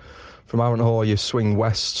Intercounties. From Arrant Hall, you swing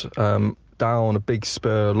west down a big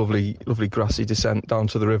spur, lovely grassy descent down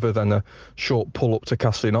to the river, then a short pull up to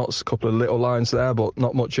Castley Knots. A couple of little lines there, but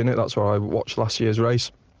not much in it. That's where I watched last year's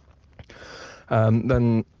race.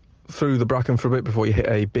 Then through the bracken for a bit before you hit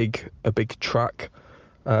a big track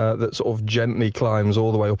that sort of gently climbs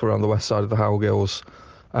all the way up around the west side of the Howgills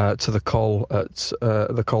to the Col at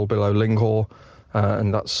the Col below Linghor,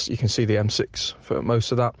 and that's, you can see the M6 for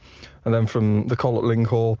most of that. And then from the Col at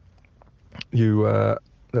Linghor,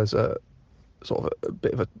 there's a sort of a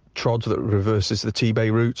bit of a trod that reverses the T-Bay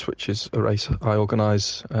route, which is a race I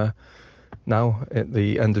organise now at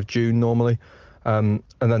the end of June normally, and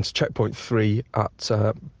then to checkpoint 3 at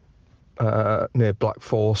near Black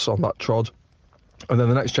Force on that trod. And then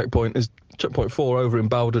the next checkpoint is checkpoint 4 over in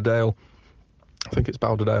Bowderdale. I think it's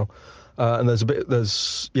Bowderdale. And there's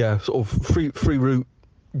sort of free route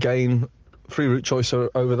gain, free route choice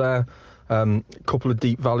over there. A couple of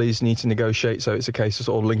deep valleys need to negotiate, so it's a case of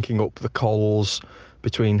sort of linking up the cols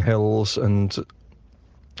between hills and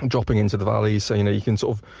dropping into the valleys. So, you can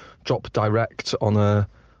sort of drop direct on a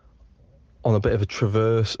bit of a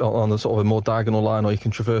traverse, on a sort of a more diagonal line, or you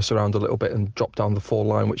can traverse around a little bit and drop down the 4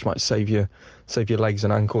 line, which might save your legs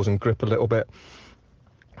and ankles and grip a little bit.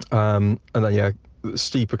 And then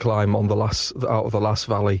steeper climb on out of the last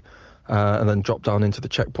valley, and then drop down into the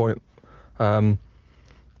checkpoint. And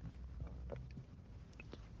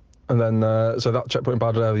then so that checkpoint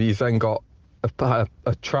Bowderdale, you've then got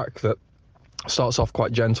a track that starts off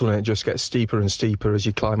quite gentle, and it just gets steeper and steeper as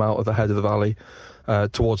you climb out of the head of the valley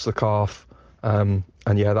towards the Calf. And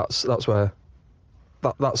that's where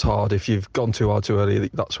that's hard. If you've gone too hard too early,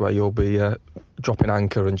 that's where you'll be dropping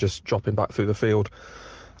anchor and just dropping back through the field.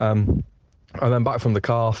 And then back from the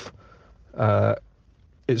Calf,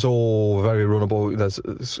 it's all very runnable. There's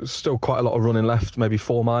still quite a lot of running left, maybe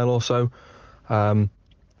 4 mile or so.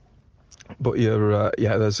 But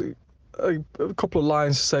there's a couple of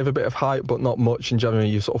lines to save a bit of height, but not much. And generally,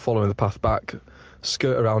 you're sort of following the path back,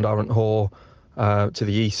 skirt around Arrant Hall to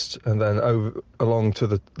the east, and then over along to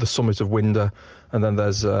the summit of Winder. And then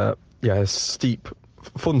there's a steep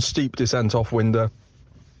descent off Winder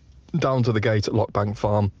down to the gate at Lockbank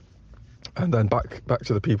Farm, and then back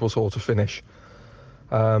to the People's Hall to finish.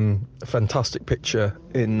 A fantastic picture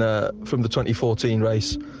from the 2014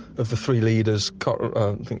 race of the 3 leaders.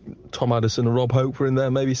 I think Tom Addison and Rob Hope were in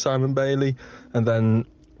there, maybe Simon Bailey, and then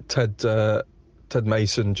Ted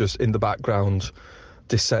Mason just in the background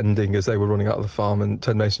descending as they were running out of the farm, and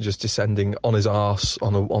Ted Mason just descending on his arse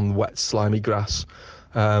on wet slimy grass.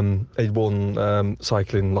 He'd won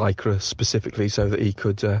cycling lycra specifically so that he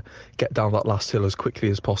could get down that last hill as quickly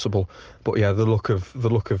as possible. But yeah, the look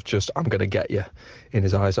of just, I'm going to get you in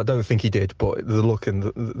his eyes. I don't think he did, but the look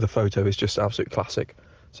in the photo is just absolute classic.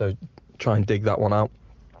 So try and dig that one out.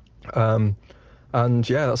 And And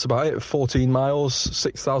yeah, that's about it. 14 miles,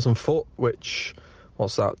 6,000 foot, which,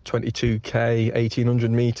 what's that, 22k,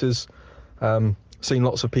 1,800 metres. Seen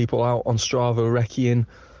lots of people out on Strava recceing.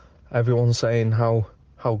 Everyone's saying how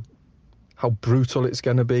brutal it's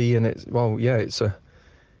going to be, and it's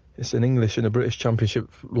an English and a British Championship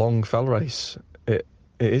long fell race. It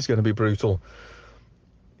is going to be brutal.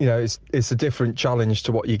 You know, it's a different challenge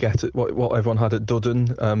to what you get at what everyone had at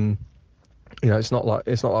Dudden. You know, it's not like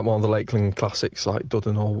one of the Lakeland classics like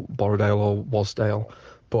Dudden or Borrowdale or Wasdale,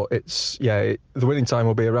 but the winning time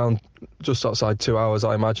will be around just outside 2 hours,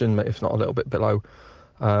 I imagine, if not a little bit below,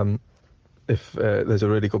 if there's a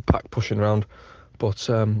really good pack pushing around. But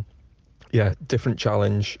different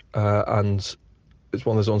challenge, and it's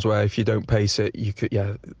one of those ones where if you don't pace it,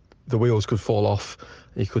 the wheels could fall off.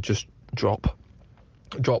 You could just drop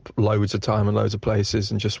loads of time and loads of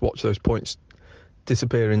places, and just watch those points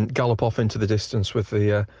disappear and gallop off into the distance with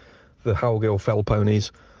the Howgill Fell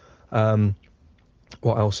ponies.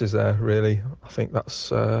 What else is there, really? I think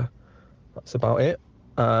that's about it.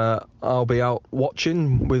 I'll be out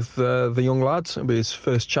watching with the young lad. It'll be his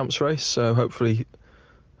first champs race, so hopefully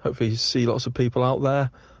see lots of people out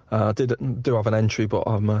there. I do have an entry, but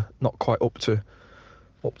I'm not quite up to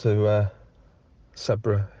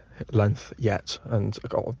Sedburgh length yet, and I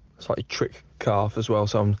got a slightly trick calf as well,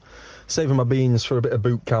 so I'm saving my beans for a bit of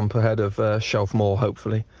boot camp ahead of Shelfmoor,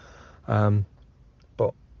 hopefully.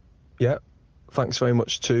 But yeah, thanks very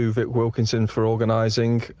much to Vic Wilkinson for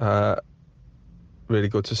organising. Really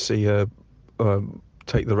good to see her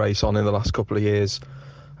take the race on in the last couple of years,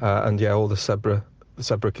 and yeah, all the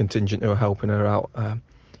Sedburgh contingent who are helping her out.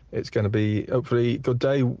 It's going to be hopefully a good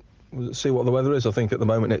day. We'll see what the weather is. I think at the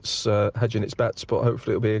moment it's hedging its bets, but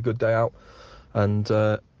hopefully it'll be a good day out, and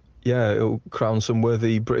it'll crown some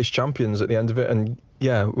worthy British champions at the end of it, and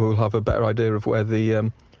we'll have a better idea of where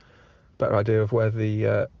the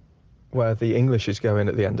English is going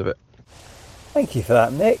at the end of it. Thank you for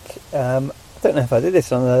that, Nick. I don't know if I did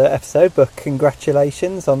this on the episode, but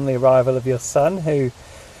congratulations on the arrival of your son, who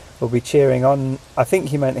will be cheering on. I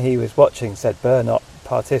think you meant he was watching Sedburgh, not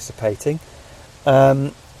participating.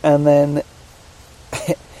 And then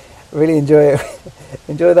really enjoy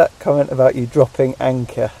that comment about you dropping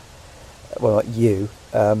anchor. Well, not you,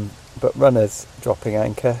 but runners dropping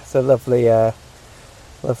anchor. It's a lovely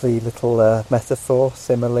little metaphor,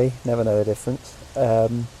 simile. Never know the difference.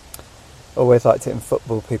 Always liked it in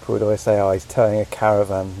football. People would always say, "Oh, he's towing a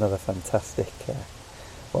caravan." Another fantastic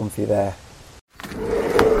one for you there.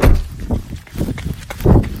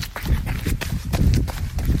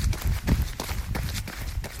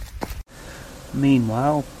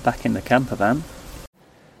 Meanwhile, back in the camper van.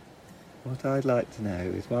 What I'd like to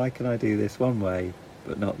know is, why can I do this one way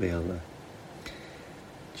but not the other?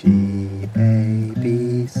 G, A,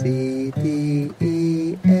 B, C, D,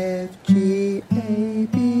 E, F, G, A,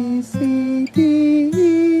 B, C, D,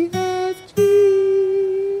 E, F,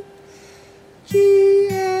 G, G,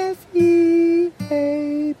 F, E,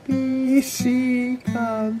 A, B, C,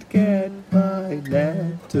 can't get my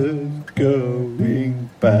letters going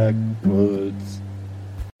backwards.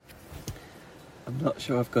 I'm not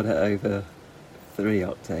sure I've got it over 3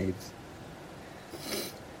 octaves.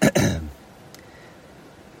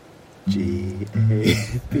 G,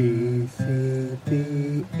 A, B, C,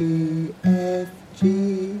 D, E, F,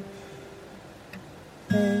 G,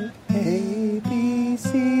 A, B,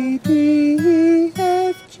 C, D, E,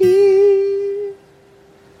 F, G, A,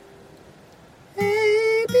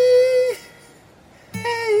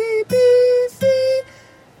 B, C,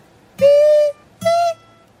 D,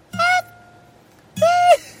 E,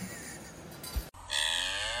 F,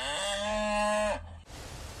 G.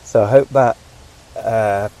 So I hope that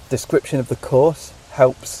description of the course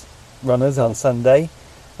helps runners on Sunday.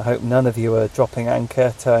 I hope none of you are dropping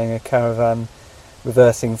anchor, towing a caravan,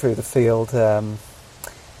 reversing through the field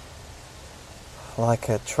like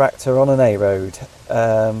a tractor on an A road.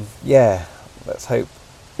 Let's hope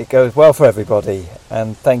it goes well for everybody,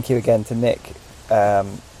 and thank you again to Nick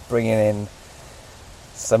bringing in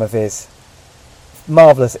some of his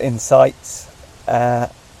marvellous insights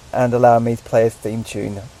and allowing me to play his theme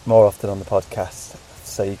tune more often on the podcast,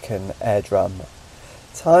 so you can air drum.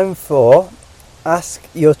 Time for Ask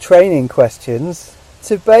Your Training Questions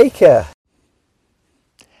to Baker.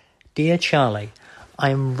 Dear Charlie,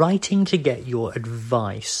 I'm writing to get your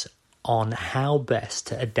advice on how best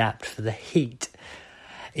to adapt for the heat.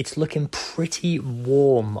 It's looking pretty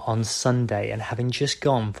warm on Sunday, and having just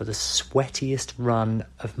gone for the sweatiest run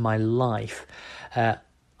of my life,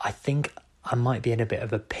 I think I might be in a bit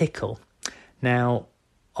of a pickle. Now,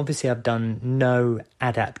 obviously I've done no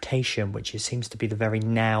adaptation, which seems to be the very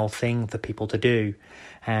now thing for people to do.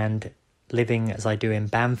 And living as I do in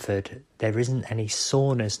Bamford, there isn't any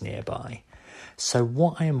saunas nearby. So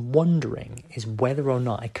what I am wondering is whether or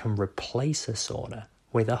not I can replace a sauna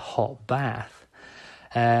with a hot bath.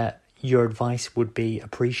 Your advice would be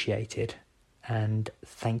appreciated, and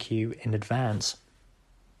thank you in advance.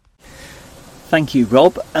 Thank you,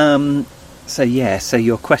 Rob. So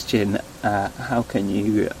your question, how can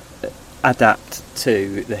you adapt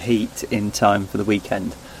to the heat in time for the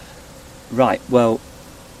weekend? Right, well,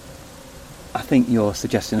 I think your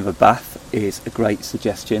suggestion of a bath is a great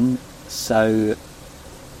suggestion. So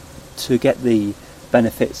to get the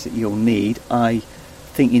benefits that you'll need, I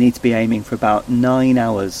think you need to be aiming for about 9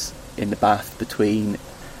 hours in the bath between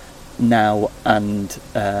now and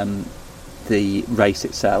the race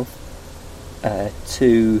itself.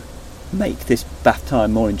 To make this bath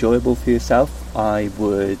time more enjoyable for yourself, I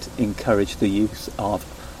would encourage the use of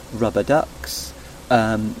rubber ducks.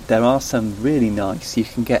 There are some really nice, you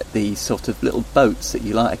can get these sort of little boats that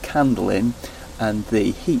you light a candle in, and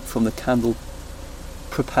the heat from the candle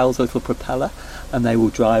propels a little propeller, and they will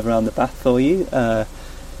drive around the bath for you.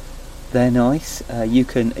 They're nice. You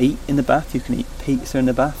can eat in the bath, you can eat pizza in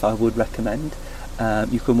the bath, I would recommend.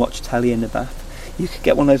 You can watch telly in the bath. You could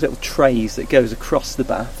get one of those little trays that goes across the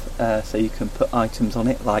bath, so you can put items on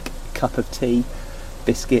it like a cup of tea,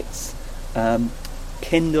 biscuits.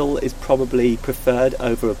 Kindle is probably preferred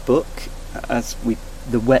over a book, as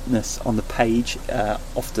the wetness on the page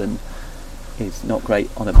often is not great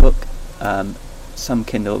on a book. Some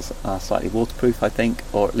Kindles are slightly waterproof, I think,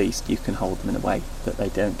 or at least you can hold them in a way that they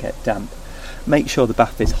don't get damp. Make sure the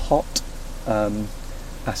bath is hot,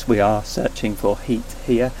 as we are searching for heat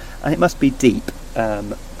here, and it must be deep.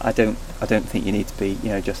 I don't think you need to be,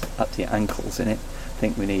 just up to your ankles in it. I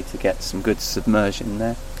think we need to get some good submersion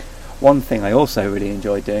there. One thing I also really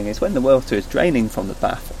enjoy doing is when the water is draining from the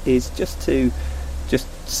bath, is just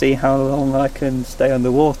see how long I can stay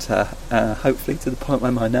underwater. Hopefully to the point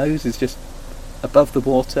where my nose is just above the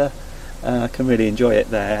water. I can really enjoy it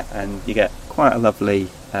there, and you get quite a lovely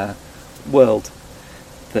world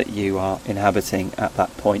that you are inhabiting at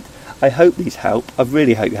that point. I hope these help. I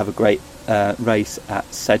really hope you have a great race at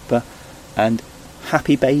Sedburgh, and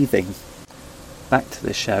happy bathing. Back to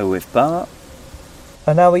the show with Bart.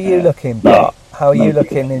 And how are you looking, Bart? How are you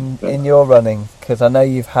looking in your running? Because I know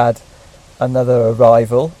you've had another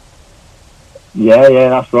arrival. Yeah,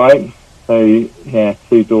 that's right. So,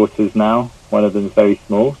 2 daughters now. One of them's very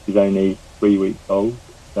small. She's only 3 weeks old.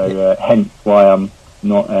 So, hence why I'm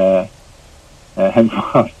not... hence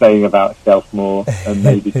why I'm saying about stealth more and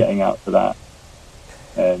maybe getting out for that.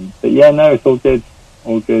 But yeah, no, it's all good.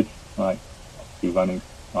 All good. Like, obviously running,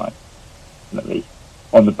 like, definitely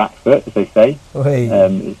on the back foot, as they say.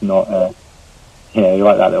 It's not... you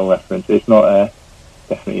like that little reference. It's not...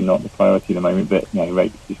 definitely not the priority at the moment, but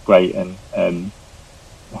race is great, and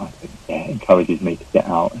I think, it encourages me to get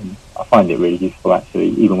out, and I find it really useful actually.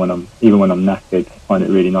 Even when I'm knackered, I find it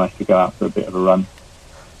really nice to go out for a bit of a run.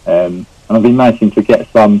 And I've been managing to get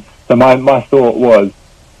some. So my thought was,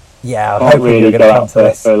 I can't hope really you're go going to out come to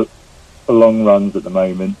this. for long runs at the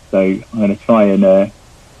moment. So I'm going to try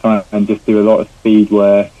and just do a lot of speed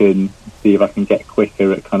work and see if I can get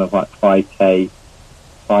quicker at kind of like 5k,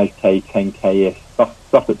 10k-ish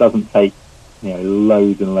stuff that doesn't take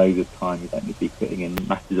loads and loads of time. You don't need to be putting in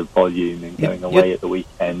masses of volume and going away at the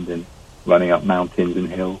weekend and running up mountains and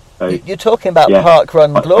hills. So you're talking about park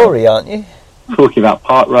run glory, aren't you? Talking about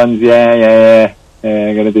park runs, yeah.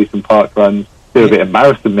 I'm going to do some park runs. Feel a bit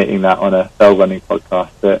embarrassed admitting that on a fell running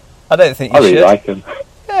podcast, but I don't think you I really should. like them.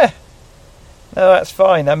 Yeah, no, that's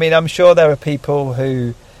fine. I mean, I'm sure there are people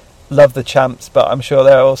who love the champs, but I'm sure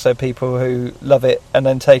there are also people who love it and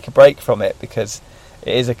then take a break from it, because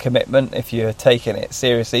it is a commitment if you're taking it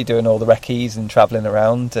seriously, doing all the recce's and travelling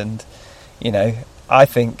around. And I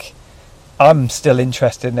think I'm still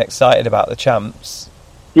interested and excited about the champs.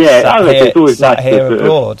 It's always nice here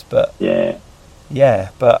abroad, but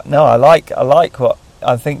but no, I like what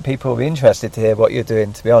I think people will be interested to hear what you're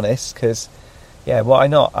doing, to be honest, because why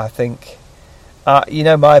not? I think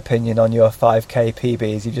my opinion on your 5k PB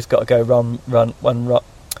is you just got to go run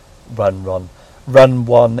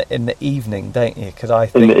one in the evening, don't you? Because I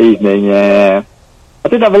think in the evening, I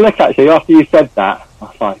did have a look actually after you said that. I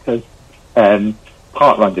was like, because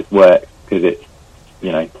park run just works because it's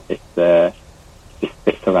just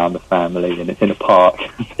fits around the family and it's in a park,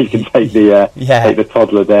 so you can take the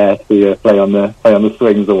toddler there to play on the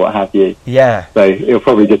swings or what have you. So it'll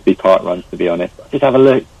probably just be park runs, to be honest. I did have a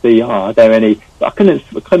look, see are there any. I couldn't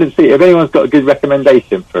see if anyone's got a good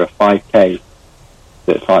recommendation for a 5k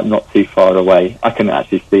that's like not too far away. I couldn't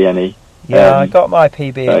actually see any. Yeah, I got my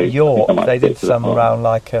PB so at York. I might They stick did to the some park. around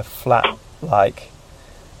like a flat, like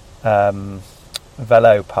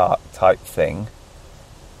velo park type thing.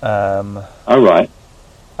 Oh right.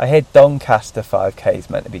 I hear Doncaster 5K is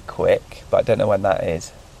meant to be quick, but I don't know when that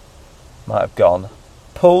is. Might have gone.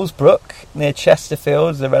 Poolsbrook near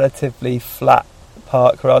Chesterfield is a relatively flat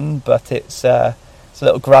park run, but it's a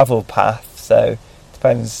little gravel path, so it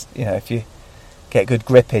depends, if you get good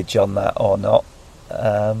grippage on that or not.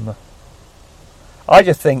 I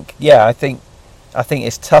just think, I think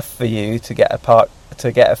it's tough for you to get a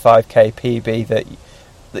 5k PB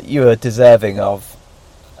that you are deserving of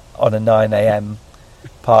on a 9 a.m.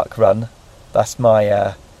 park run. That's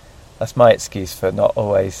my excuse for not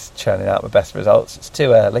always churning out my best results. It's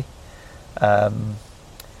too early.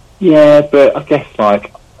 Yeah, but I guess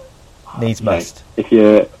Needs must. If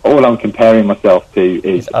you're all I'm comparing myself to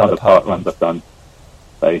is It's other other park park runs I've done.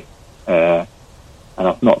 So, and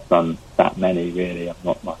I've not done that many really. I've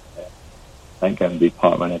not much. Don't go and do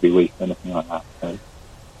park run every week or anything like that. So,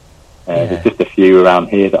 there's just a few around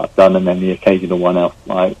here that I've done, and then the occasional one else,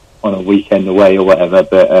 like on a weekend away or whatever.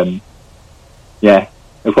 But I'll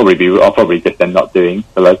probably just end up doing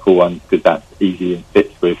the local ones because that's easy and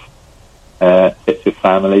fits with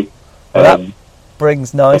family. Well, that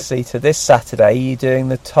brings nicely to this Saturday. Are you doing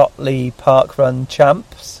the Totley Park Run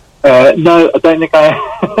Champs? No, I don't think I am.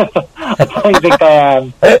 I don't think I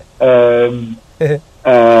am.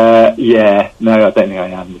 No, I don't think I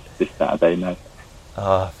am this Saturday, no.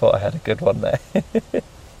 I thought I had a good one there.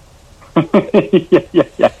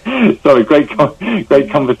 yeah. Sorry, great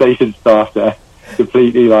conversation starter.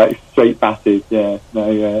 Completely straight batted. Yeah,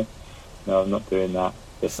 no, I'm not doing that.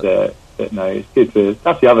 But no, it's good to.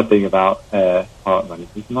 That's the other thing about park running.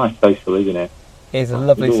 It's nice social, isn't it? It's a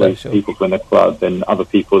lovely There's always social. people from the club and other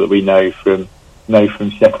people that we know from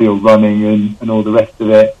Sheffield running and all the rest of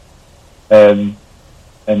it. And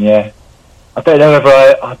yeah, I don't know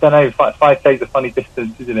I don't know. 5K is a funny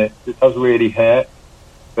distance, isn't it? It does really hurt,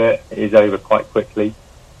 but it is over quite quickly.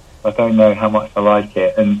 I don't know how much I like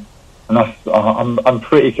it, and I'm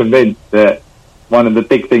pretty convinced that one of the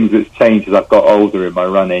big things that's changed as I've got older in my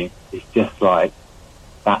running is just that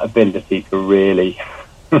ability to really,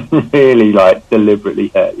 really deliberately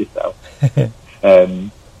hurt yourself.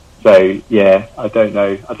 So yeah, I don't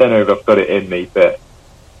know if I've got it in me, but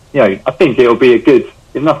I think it'll be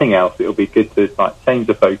if nothing else, it'll be good to change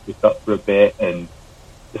the focus up for a bit and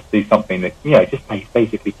just do something that just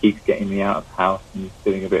basically keeps getting me out of the house and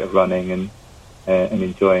doing a bit of running and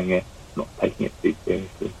enjoying it, not taking it too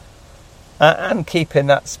seriously. And keeping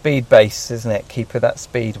that speed base, isn't it? Keeping that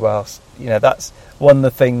speed whilst that's one of the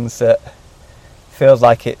things that feels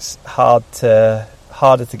like it's harder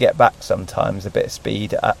to get back sometimes. A bit of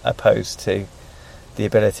speed opposed to the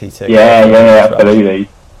ability to. Yeah, absolutely.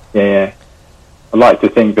 Yeah. I like to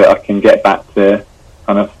think that I can get back to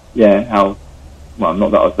how. Well, not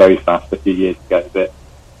that I was very fast a few years ago, but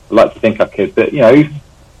I like to think I could. But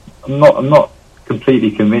I'm not completely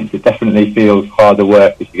convinced. It definitely feels harder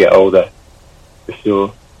work as you get older. For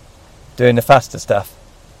sure. Doing the faster stuff.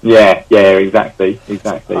 Yeah, exactly.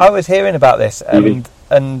 I was hearing about this, and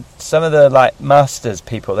some of the masters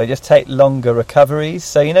people, they just take longer recoveries.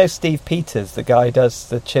 So Steve Peters, the guy who does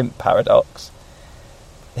the chimp paradox,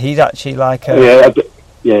 he's actually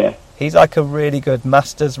he's like a really good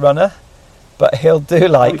masters runner, but he'll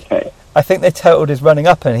do I think they totaled his running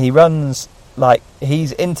up, and he runs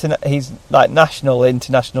he's national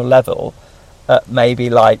international level at maybe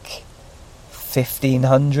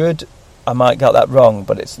 1500. I might get that wrong,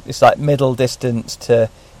 but it's middle distance to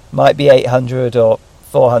might be 800 or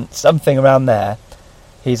 400, something around there.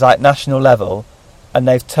 He's national level, and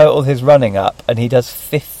they've totaled his running up, and he does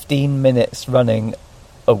 15 minutes running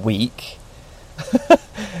a week.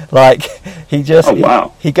 He goes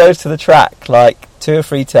to the track 2 or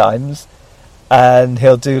 3 times, and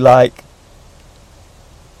he'll do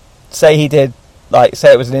say he did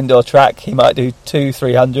say it was an indoor track, he might do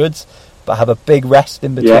 200-300s, but have a big rest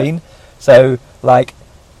in between. Yeah. So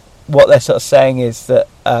what they're sort of saying is that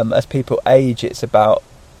as people age, it's about,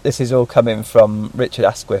 this is all coming from Richard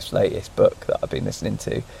Asquith's latest book that I've been listening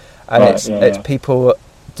to, and it's people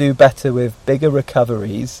do better with bigger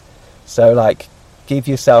recoveries. So give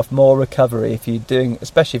yourself more recovery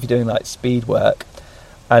especially if you're doing speed work,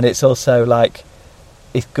 and it's also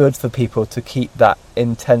it's good for people to keep that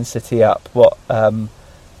intensity up. What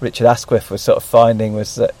Richard Asquith was sort of finding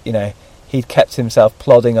was that he'd kept himself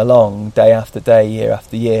plodding along day after day, year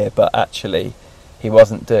after year, but actually he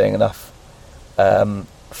wasn't doing enough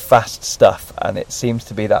fast stuff, and it seems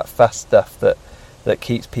to be that fast stuff that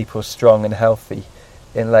keeps people strong and healthy.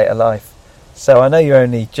 in later life. So I know you're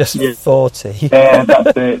only just 40. Yeah,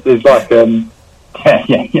 that's it. There's like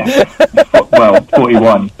yeah. Well,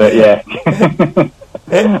 41, but yeah.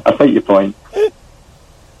 I take your point.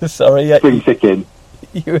 Sorry, yeah, Spring chicken.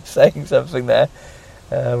 you were saying something there.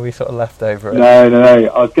 We sort of left over it. No.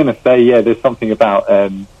 I was going to say, yeah. There's something about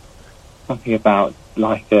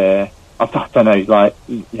like I don't know, like,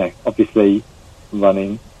 you know, obviously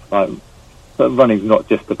running, like, but running's not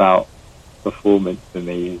just about performance for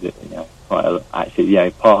me, is it? You know, actually, you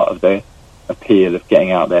know, part of the appeal of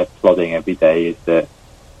getting out there plodding every day is that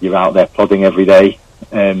you're out there plodding every day,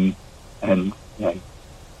 and you know,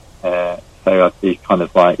 so I'd be kind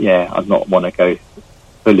of like, yeah, I'd not want to go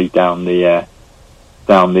fully down the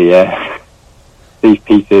Steve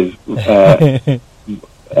Peters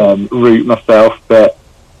route myself, but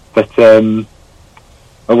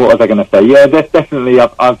what was I going to say? Yeah, there's definitely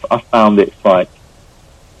I've found it's like,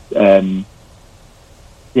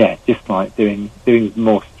 yeah, just like doing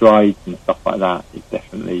more strides and stuff like that is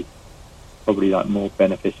definitely probably like more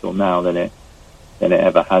beneficial now than it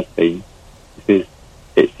ever has been, because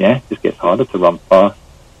it just gets harder to run fast.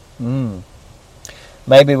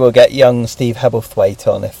 Maybe we'll get young Steve Hebblethwaite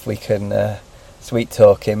on if we can sweet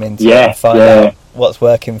talk him into it and find out what's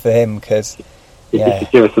working for him, because you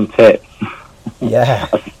could give us some tips. Yeah,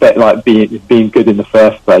 I suspect like being good in the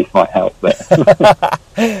first place might help, but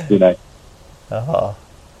you know. Oh.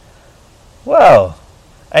 Well,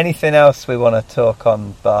 anything else we want to talk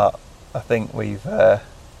on, Bart? I think we've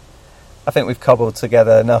cobbled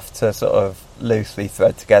together enough to sort of loosely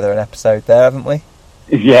thread together an episode there, haven't we?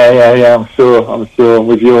 Yeah. I'm sure.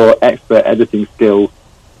 With your expert editing skills,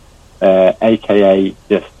 aka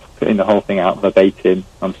just putting the whole thing out verbatim,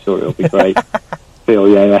 I'm sure it'll be great. Still,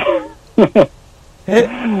 yeah.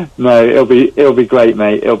 No, it'll be great,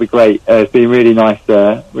 mate. It'll be great. It's been really nice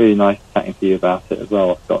chatting to you about it as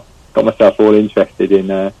well. I've got myself all interested in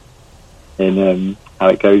how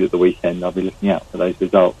it goes at the weekend. I'll be looking out for those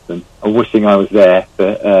results, and I'm wishing I was there.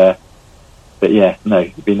 But yeah, no,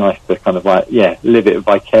 it'd be nice to kind of like, yeah, live it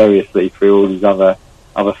vicariously through all these other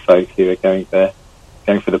folk who are going for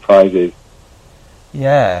the prizes.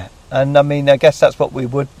 Yeah, and I mean, I guess that's what we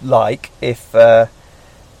would like if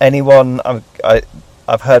anyone.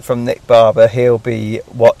 I've heard from Nick Barber; he'll be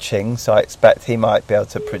watching, so I expect he might be able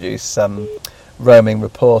to produce some roaming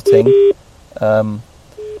reporting. Oh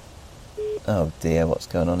dear, what's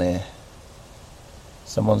going on here?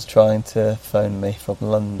 Someone's trying to phone me from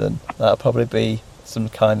London. That'll probably be some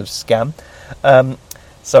kind of scam.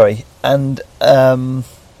 Sorry. And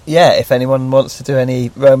yeah, if anyone wants to do any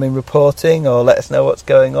roaming reporting or let us know what's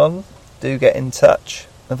going on, do get in touch.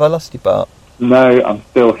 Have I lost you, Bart? No, I'm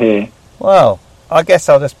still here. Wow. I guess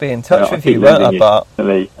I'll just be in touch with you, won't I, Bart?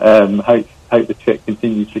 Hope the trip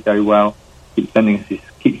continues to go well. Keep sending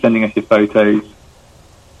us your photos.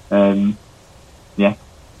 Yeah.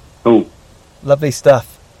 Cool. Lovely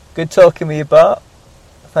stuff. Good talking with you, Bart.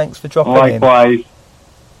 Thanks for dropping in. Likewise.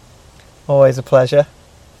 Always a pleasure.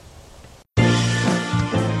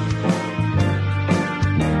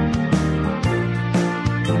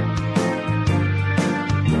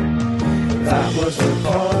 That was the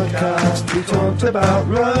podcast. We talked about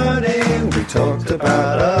running. We talked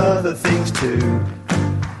about other things too.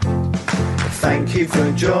 Thank you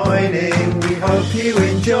for joining. We hope you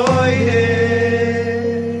enjoyed it.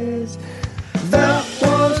 That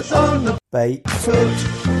was on the Bait. foot.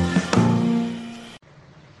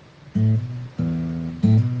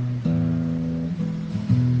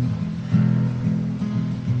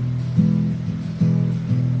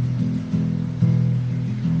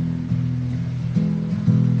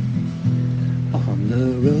 On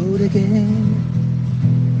the road again.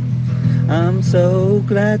 I'm so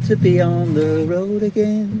glad to be on the road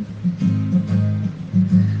again.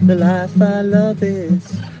 The life I love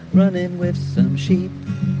is running with some sheep.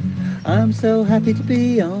 I'm so happy to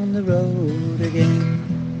be on the road again.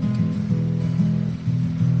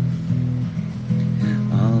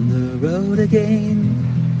 On the road again.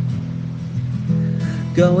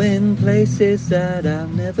 Going places that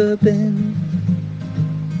I've never been.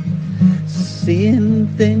 Seeing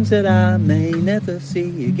things that I may never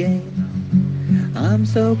see again. I'm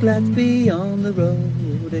so glad to be on the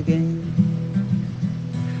road again.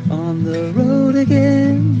 On the road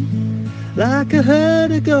again. Like a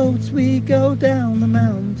herd of goats we go down the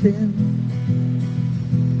mountain.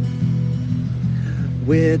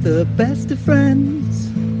 We're the best of friends,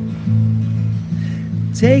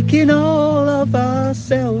 taking all of our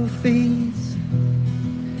selfies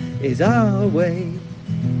is our way,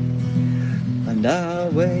 and our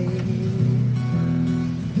way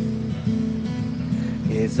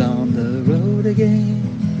is on the road again.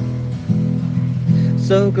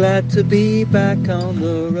 So glad to be back on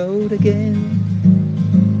the road again.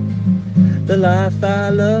 The life I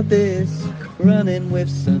love is running with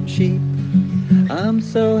some sheep. I'm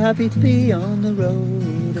so happy to be on the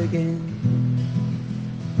road again.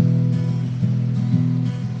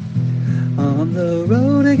 On the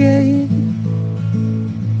road again.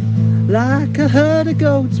 Like a herd of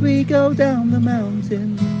goats we go down the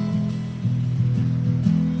mountain.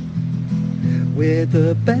 We're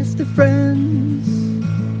the best of friends,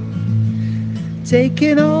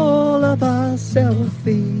 taking all of our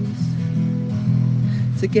selfies.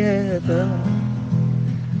 Together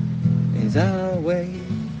is our way.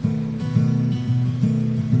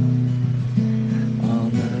 On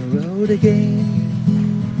the road again.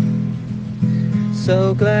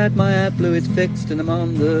 So glad my AdBlue is fixed and I'm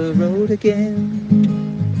on the road again.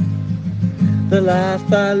 The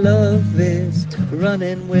life I love is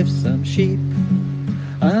running with some sheep.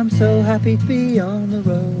 I'm so happy to be on the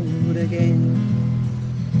road again.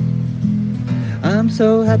 I'm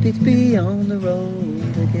so happy to be on the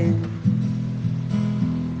road again.